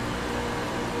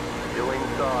 Still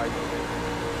inside.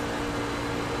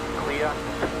 Clear.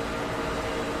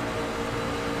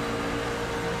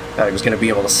 Thought he was going to be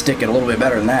able to stick it a little bit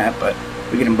better than that, but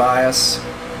we get him by us.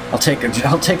 I'll take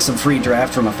some free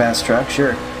draft from a fast truck,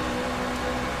 sure.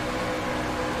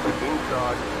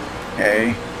 Inside.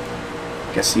 Okay.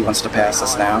 Guess he wants to pass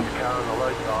us now. Car on the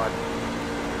low side.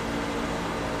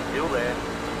 there.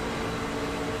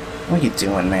 What are you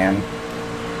doing, man?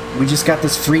 We just got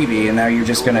this freebie, and now you're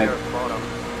just Still gonna there at bottom.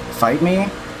 fight me?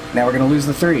 Now we're gonna lose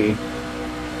the 3.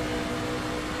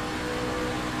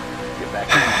 Get back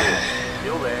in fifth.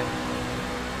 Still there.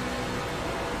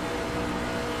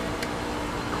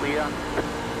 Clear.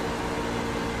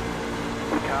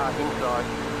 Car inside.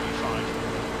 P5.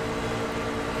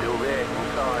 Still there,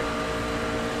 inside.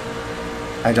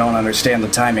 I don't understand the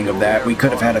timing of that. We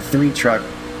could have had a 3 truck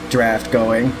draft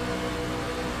going.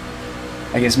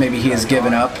 I guess maybe he has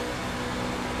given up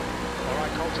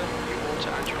Alright, Colton, your water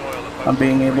and your oil are both on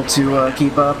being able to right now.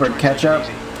 keep up or Try and catch take it up.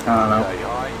 easy. I don't know. Stay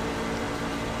high.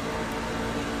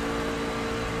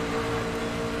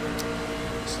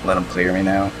 Just let him clear me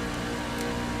now.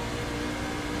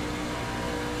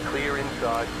 Clear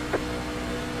inside.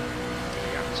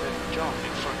 Yeah, so John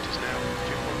in front is now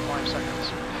 2.5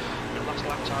 seconds. Your last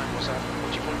lap time was at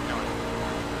 40.9.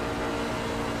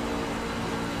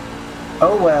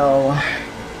 Oh well.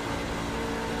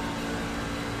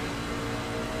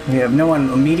 We have no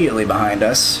one immediately behind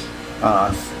us.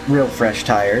 Real fresh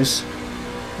tires.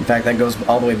 In fact, that goes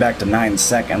all the way back to 9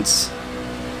 seconds.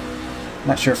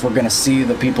 Not sure if we're gonna see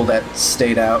the people that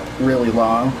stayed out really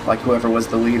long, like whoever was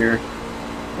the leader,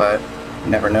 but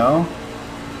you never know.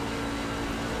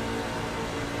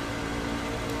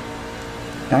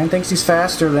 9 thinks he's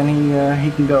faster than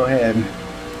he can go ahead.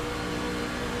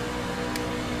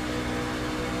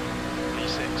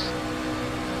 P6.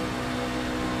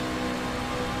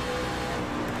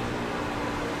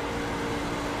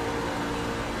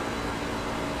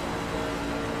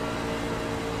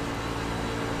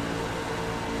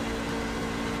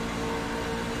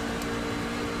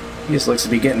 He just looks to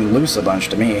be getting loose a bunch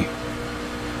to me.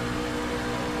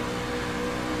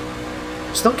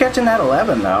 Still catching that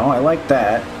 11 though, I like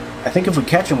that. I think if we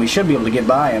catch him we should be able to get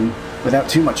by him without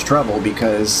too much trouble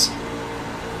because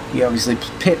he obviously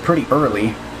pit pretty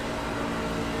early.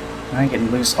 I'm getting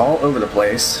loose all over the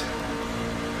place.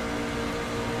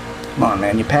 Come on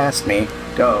man, you passed me.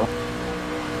 Go.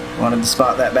 Wanted to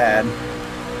spot that bad.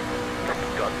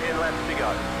 Got 10 laps to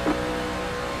go.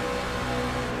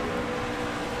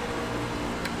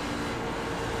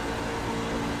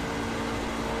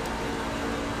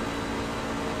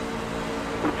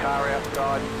 Car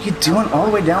outside. What are you doing all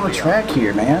the way down the track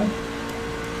here, man?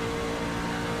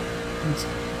 It's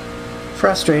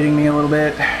frustrating me a little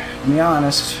bit, to be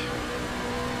honest.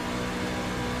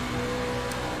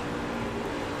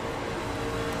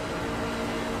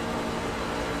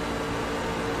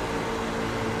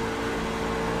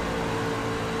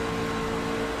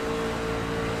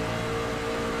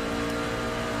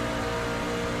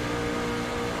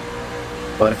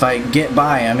 But if I get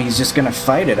by him, he's just gonna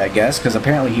fight it, I guess, because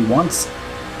apparently he wants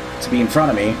to be in front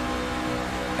of me.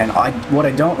 And what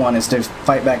I don't want is to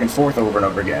fight back and forth over and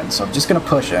over again. So I'm just gonna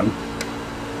push him.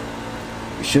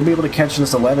 We should be able to catch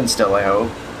this 11 still, I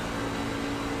hope.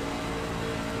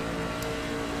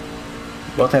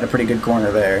 Both had a pretty good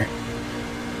corner there.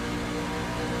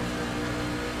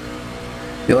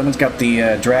 The 11's got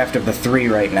the draft of the 3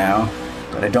 right now,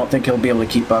 but I don't think he'll be able to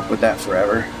keep up with that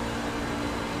forever.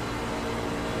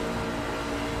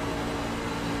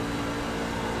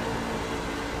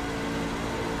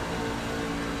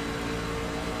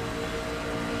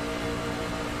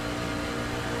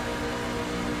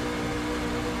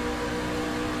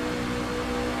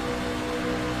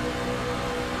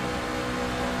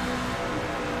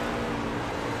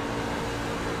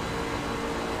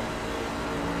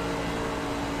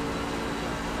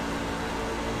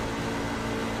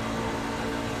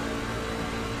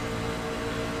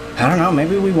 I don't know,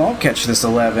 maybe we won't catch this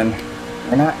 11.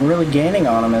 We're not really gaining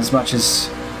on him as much as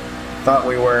thought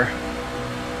we were.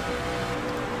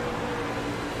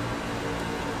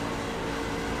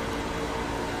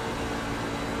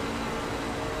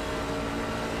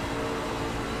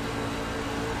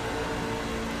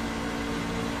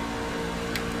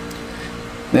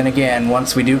 Then again,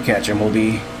 once we do catch him,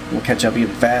 we'll catch up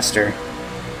even faster.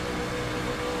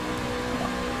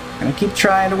 Gonna keep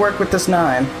trying to work with this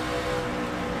 9.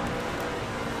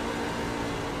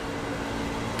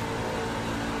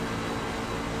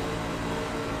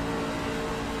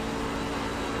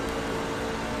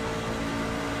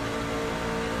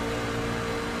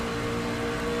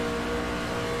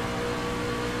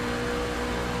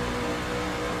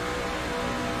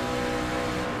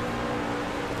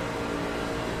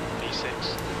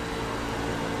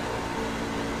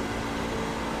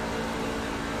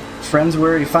 Friends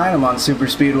where you find them on super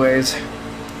speedways.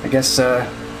 I guess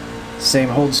same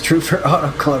holds true for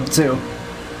Auto Club too.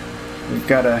 We've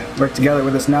got to work together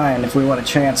with this 9 if we want a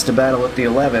chance to battle with the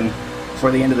 11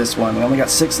 before the end of this one. We only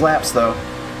got 6 laps though.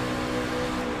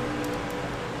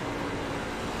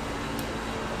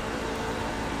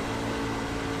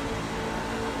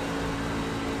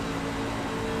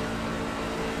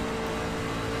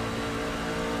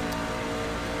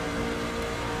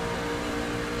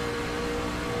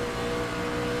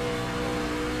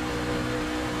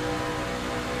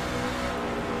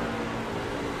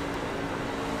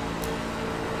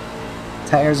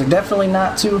 Tires are definitely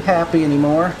not too happy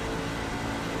anymore.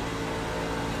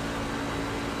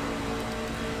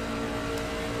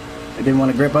 I didn't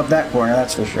want to grip up that corner,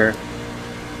 that's for sure.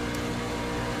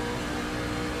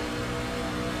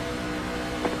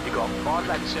 You got 5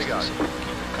 laps to go. Keep them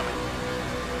coming.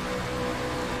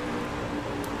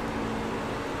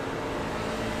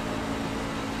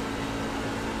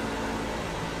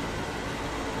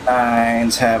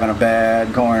 Nine's having a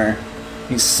bad corner.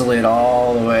 He slid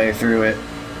all the way through it.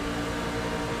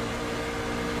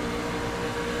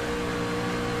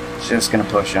 Just gonna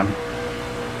push him.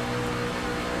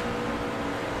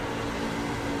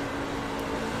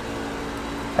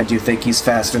 I do think he's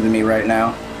faster than me right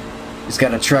now. He's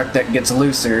got a truck that gets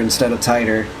looser instead of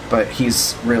tighter, but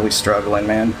he's really struggling,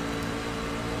 man.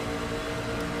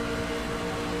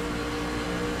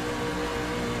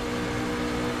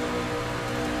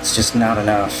 It's just not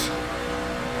enough.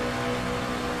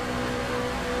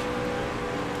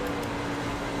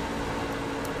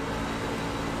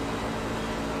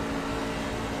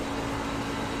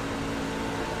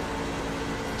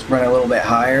 Run a little bit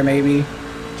higher maybe,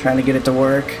 trying to get it to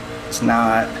work. It's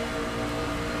not.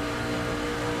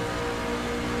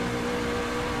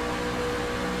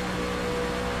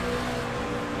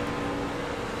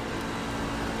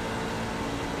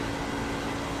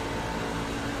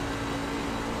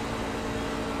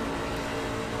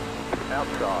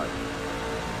 Outside.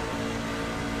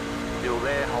 Still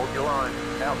there, hold your line.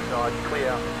 Outside,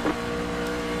 clear.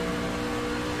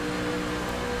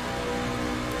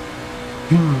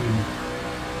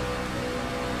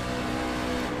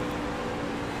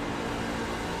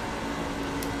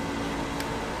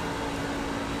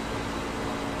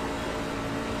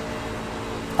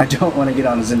 I don't want to get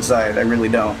on his inside, I really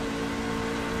don't.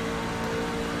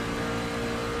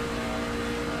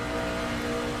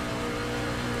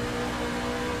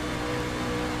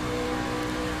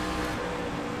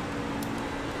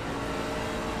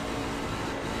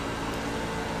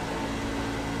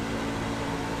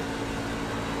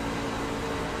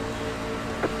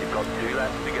 You've got 2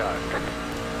 laps to go.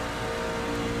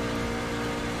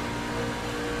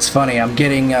 It's funny, I'm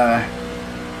getting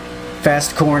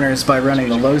fast corners by running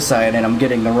the low side, and I'm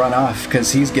getting the runoff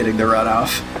because he's getting the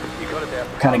runoff. You got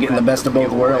about Kind of getting the best of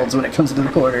both worlds when it comes to the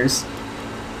corners.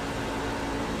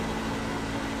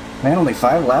 Man, only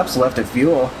 5 laps left at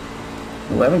fuel.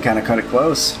 11 kind of cut it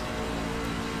close.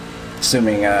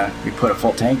 Assuming we put a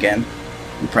full tank in.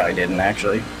 We probably didn't,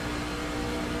 actually.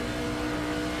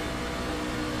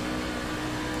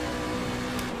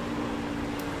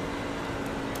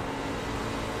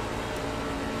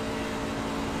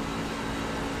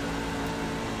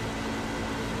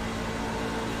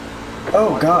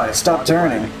 Oh god, it stopped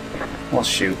turning. Well,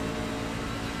 shoot.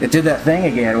 It did that thing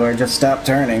again where it just stopped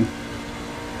turning.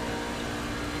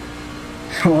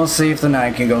 We'll see if the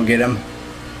 9 can go get him.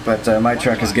 But my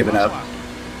truck has given up.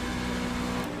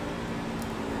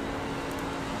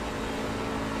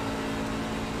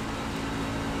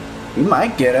 He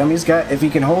might get him. He's got, if he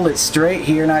can hold it straight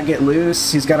here, not get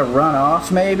loose, he's got to run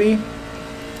off maybe.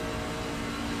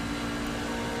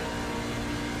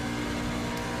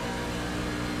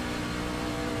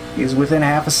 He's within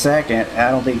half a second.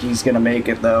 I don't think he's going to make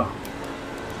it, though.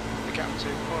 The gap to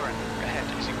Warren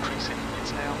ahead is increasing.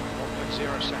 It's now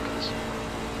 1.0 seconds.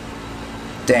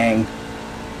 Dang.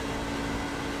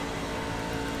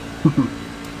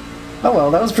 Oh well,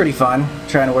 that was pretty fun.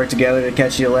 Trying to work together to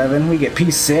catch the 11. We get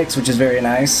P6, which is very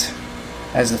nice.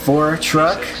 As the 4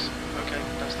 truck, Okay,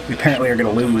 that's the we apparently are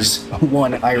going to lose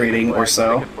 1 iRating or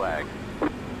so.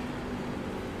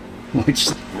 Which,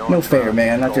 no fair,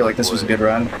 man. I feel like this was a good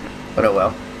run. But oh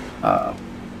well.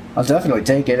 I'll definitely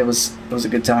take it. It was a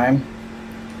good time.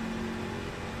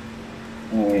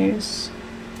 Nice.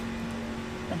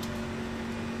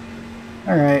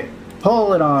 Alright,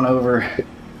 pull it on over.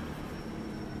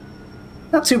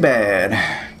 Not too bad.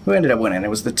 Who ended up winning? It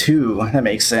was the 2. That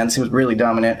makes sense. He was really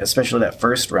dominant, especially that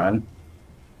first run.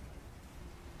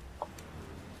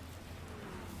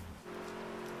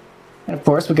 And of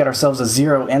course, we got ourselves a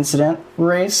 0 incident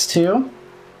race too.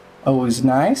 Always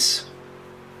nice.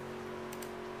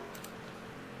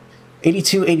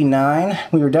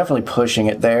 82-89. We were definitely pushing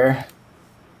it there.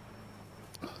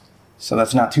 So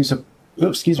that's not too...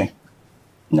 Oops, excuse me.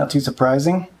 Not too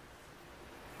surprising.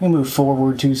 We move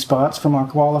forward 2 spots from our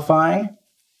qualifying.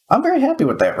 I'm very happy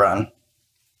with that run.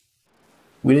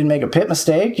 We didn't make a pit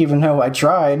mistake, even though I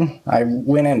tried. I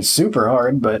went in super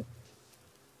hard, but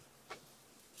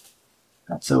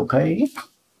that's okay.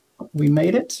 We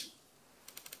made it.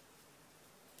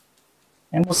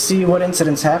 And we'll see what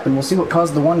incidents happened. We'll see what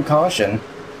caused the 1 caution.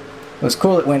 It was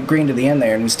cool it went green to the end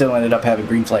there, and we still ended up having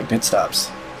green flag pit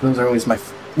stops. Those are always one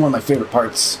of my favorite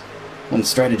parts when the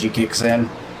strategy kicks in.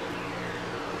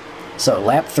 So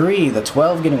lap 3, the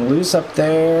 12 getting loose up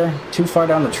there, too far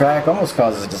down the track, almost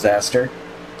causes a disaster,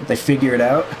 but they figure it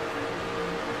out.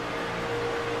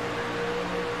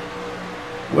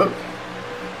 Whoop.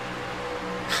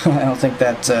 I don't think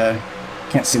that,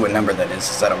 can't see what number that is.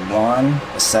 Is that a 1,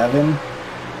 a 7? I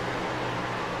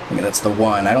think that's the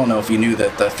 1. I don't know if you knew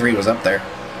that the 3 was up there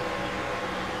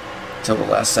until the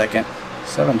last second.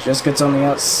 7 just gets on the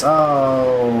outside.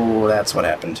 Oh, that's what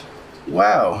happened.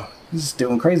 Wow, he's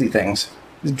doing crazy things.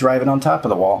 He's driving on top of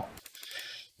the wall.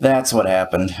 That's what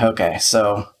happened. Okay,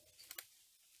 so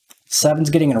 7's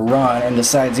getting in a run and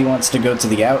decides he wants to go to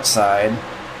the outside.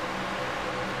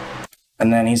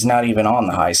 And then he's not even on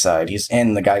the high side. He's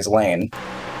in the guy's lane.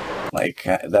 Like,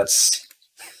 that's...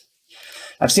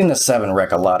 I've seen the 7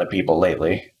 wreck a lot of people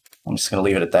lately. I'm just going to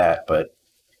leave it at that, but...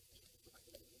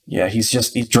 Yeah, he's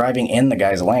driving in the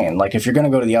guy's lane. Like, if you're going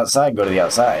to go to the outside, go to the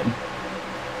outside.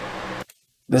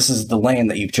 This is the lane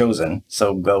that you've chosen,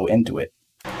 so go into it.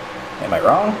 Am I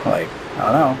wrong? Like,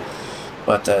 I don't know.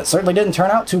 But it certainly didn't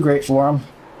turn out too great for him.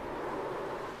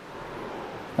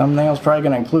 Thumbnail's probably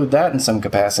going to include that in some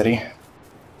capacity.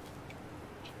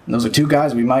 And those are 2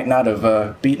 guys we might not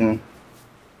have beaten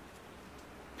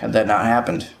had that not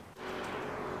happened.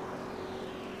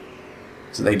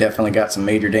 So they definitely got some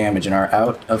major damage and are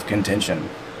out of contention.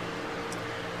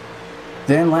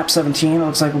 Then lap 17, it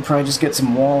looks like we'll probably just get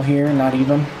some wall here, not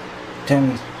even.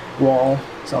 10 wall,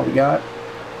 that's all we got.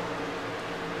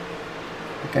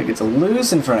 That guy gets a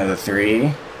loose in front of the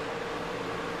 3.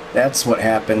 That's what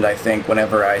happened, I think,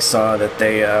 whenever I saw that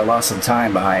they lost some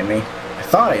time behind me. I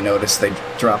thought I noticed they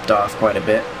dropped off quite a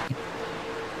bit.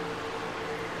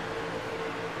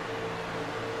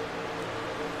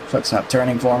 Truck's not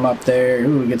turning for him up there.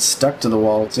 Ooh, he gets stuck to the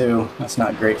wall too. That's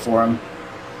not great for him.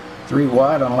 3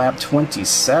 wide on lap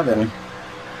 27.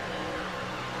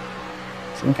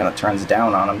 Some kind of turns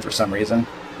down on him for some reason.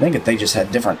 I think that they just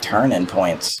had different turn-in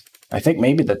points. I think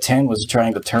maybe the 10 was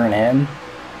trying to turn in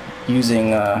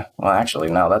using, well actually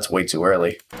no, that's way too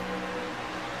early.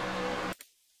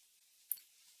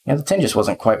 Yeah, the 10 just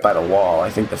wasn't quite by the wall. I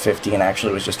think the 15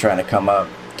 actually was just trying to come up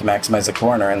to maximize the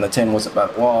corner, and the 10 wasn't by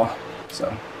the wall,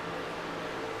 so...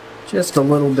 Just a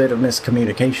little bit of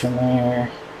miscommunication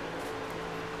there.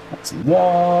 That's some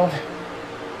wall.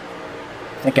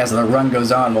 I think as the run goes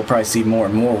on, we'll probably see more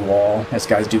and more wall as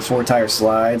guys do 4-tire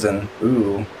slides, and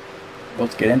ooh,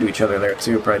 both get into each other there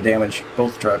too, probably damage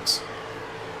both trucks.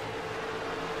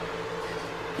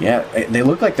 Yeah, they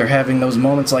look like they're having those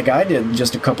moments like I did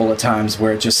just a couple of times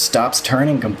where it just stops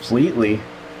turning completely.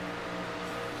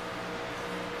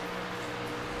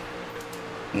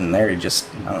 And there he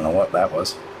just, I don't know what that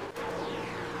was.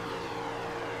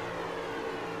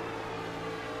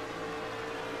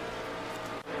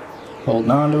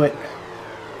 Holding on to it.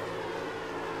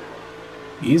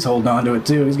 He's holding on to it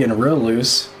too. He's getting real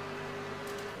loose.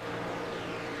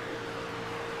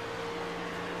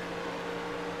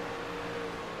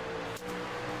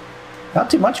 Not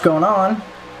too much going on.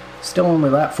 Still only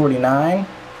lap 49. I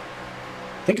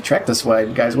think a track this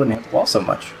wide, guys wouldn't hit the wall so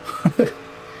much.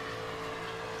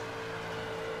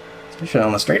 Especially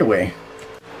on the straightaway.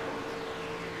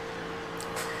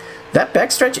 That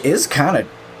backstretch is kind of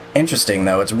interesting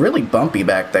though. It's really bumpy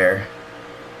back there.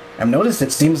 I've noticed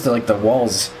it seems to like the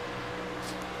walls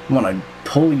want to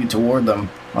pull you toward them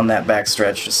on that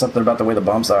backstretch. Just something about the way the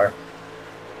bumps are.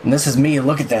 And this is me,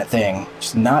 look at that thing.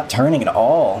 Just not turning at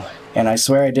all. And I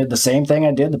swear I did the same thing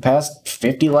I did the past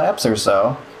 50 laps or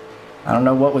so. I don't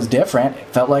know what was different. It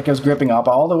felt like I was gripping up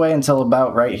all the way until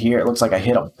about right here. It looks like I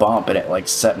hit a bump and it like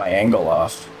set my angle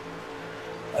off.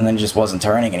 And then it just wasn't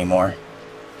turning anymore.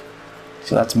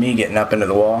 So that's me getting up into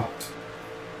the wall.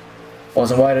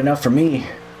 Wasn't wide enough for me.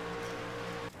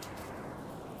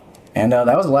 And that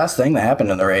was the last thing that happened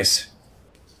in the race.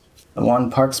 The one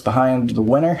parks behind the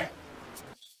winner.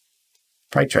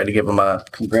 Probably tried to give him a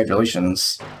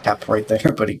congratulations tap right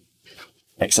there, but he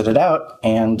exited out.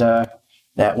 And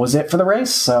that was it for the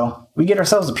race. So we get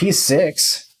ourselves a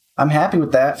P6. I'm happy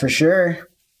with that for sure.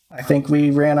 I think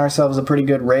we ran ourselves a pretty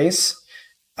good race.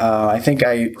 I think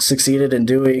I succeeded in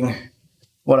doing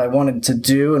what I wanted to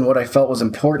do and what I felt was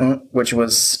important, which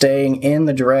was staying in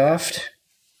the draft.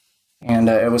 And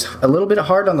it was a little bit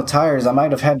hard on the tires. I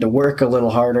might have had to work a little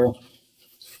harder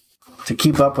to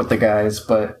keep up with the guys,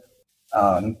 but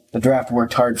the draft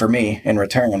worked hard for me in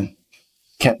return.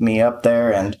 Kept me up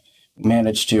there and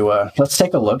managed to... let's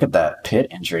take a look at that pit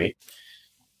entry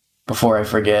before I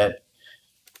forget.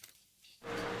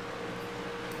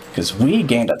 Because we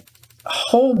gained a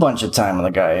whole bunch of time on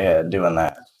the guy ahead doing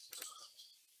that.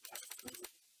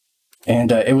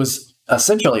 And it was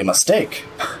essentially a mistake.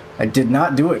 I did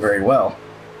not do it very well.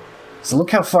 So look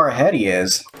how far ahead he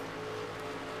is.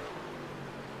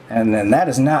 And then that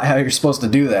is not how you're supposed to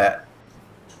do that.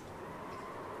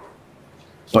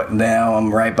 But now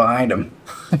I'm right behind him.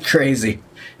 Crazy.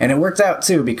 And it worked out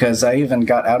too, because I even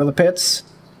got out of the pits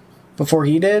before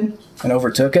he did and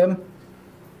overtook him.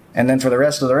 And then for the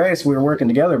rest of the race, we were working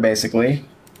together basically,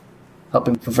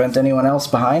 helping prevent anyone else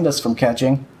behind us from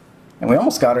catching. And we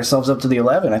almost got ourselves up to the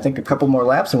 11. I think a couple more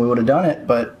laps and we would have done it,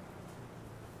 but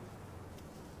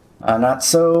not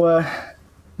so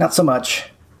much.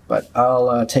 But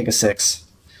I'll take a sixth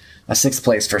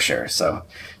place for sure. So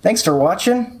thanks for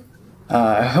watching.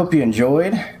 I hope you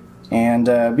enjoyed,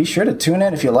 and be sure to tune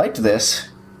in if you liked this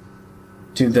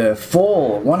to the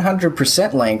full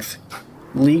 100% length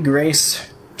league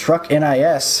race Truck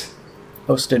NiS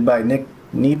hosted by Nick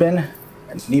Neben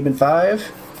and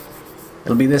Neben5.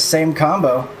 It'll be this same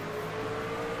combo,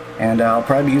 and I'll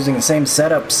probably be using the same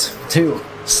setups too,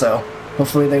 so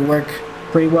hopefully they work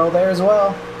pretty well there as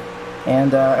well.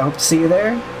 And I hope to see you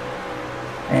there,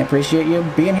 and appreciate you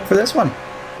being here for this one.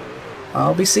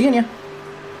 I'll be seeing you.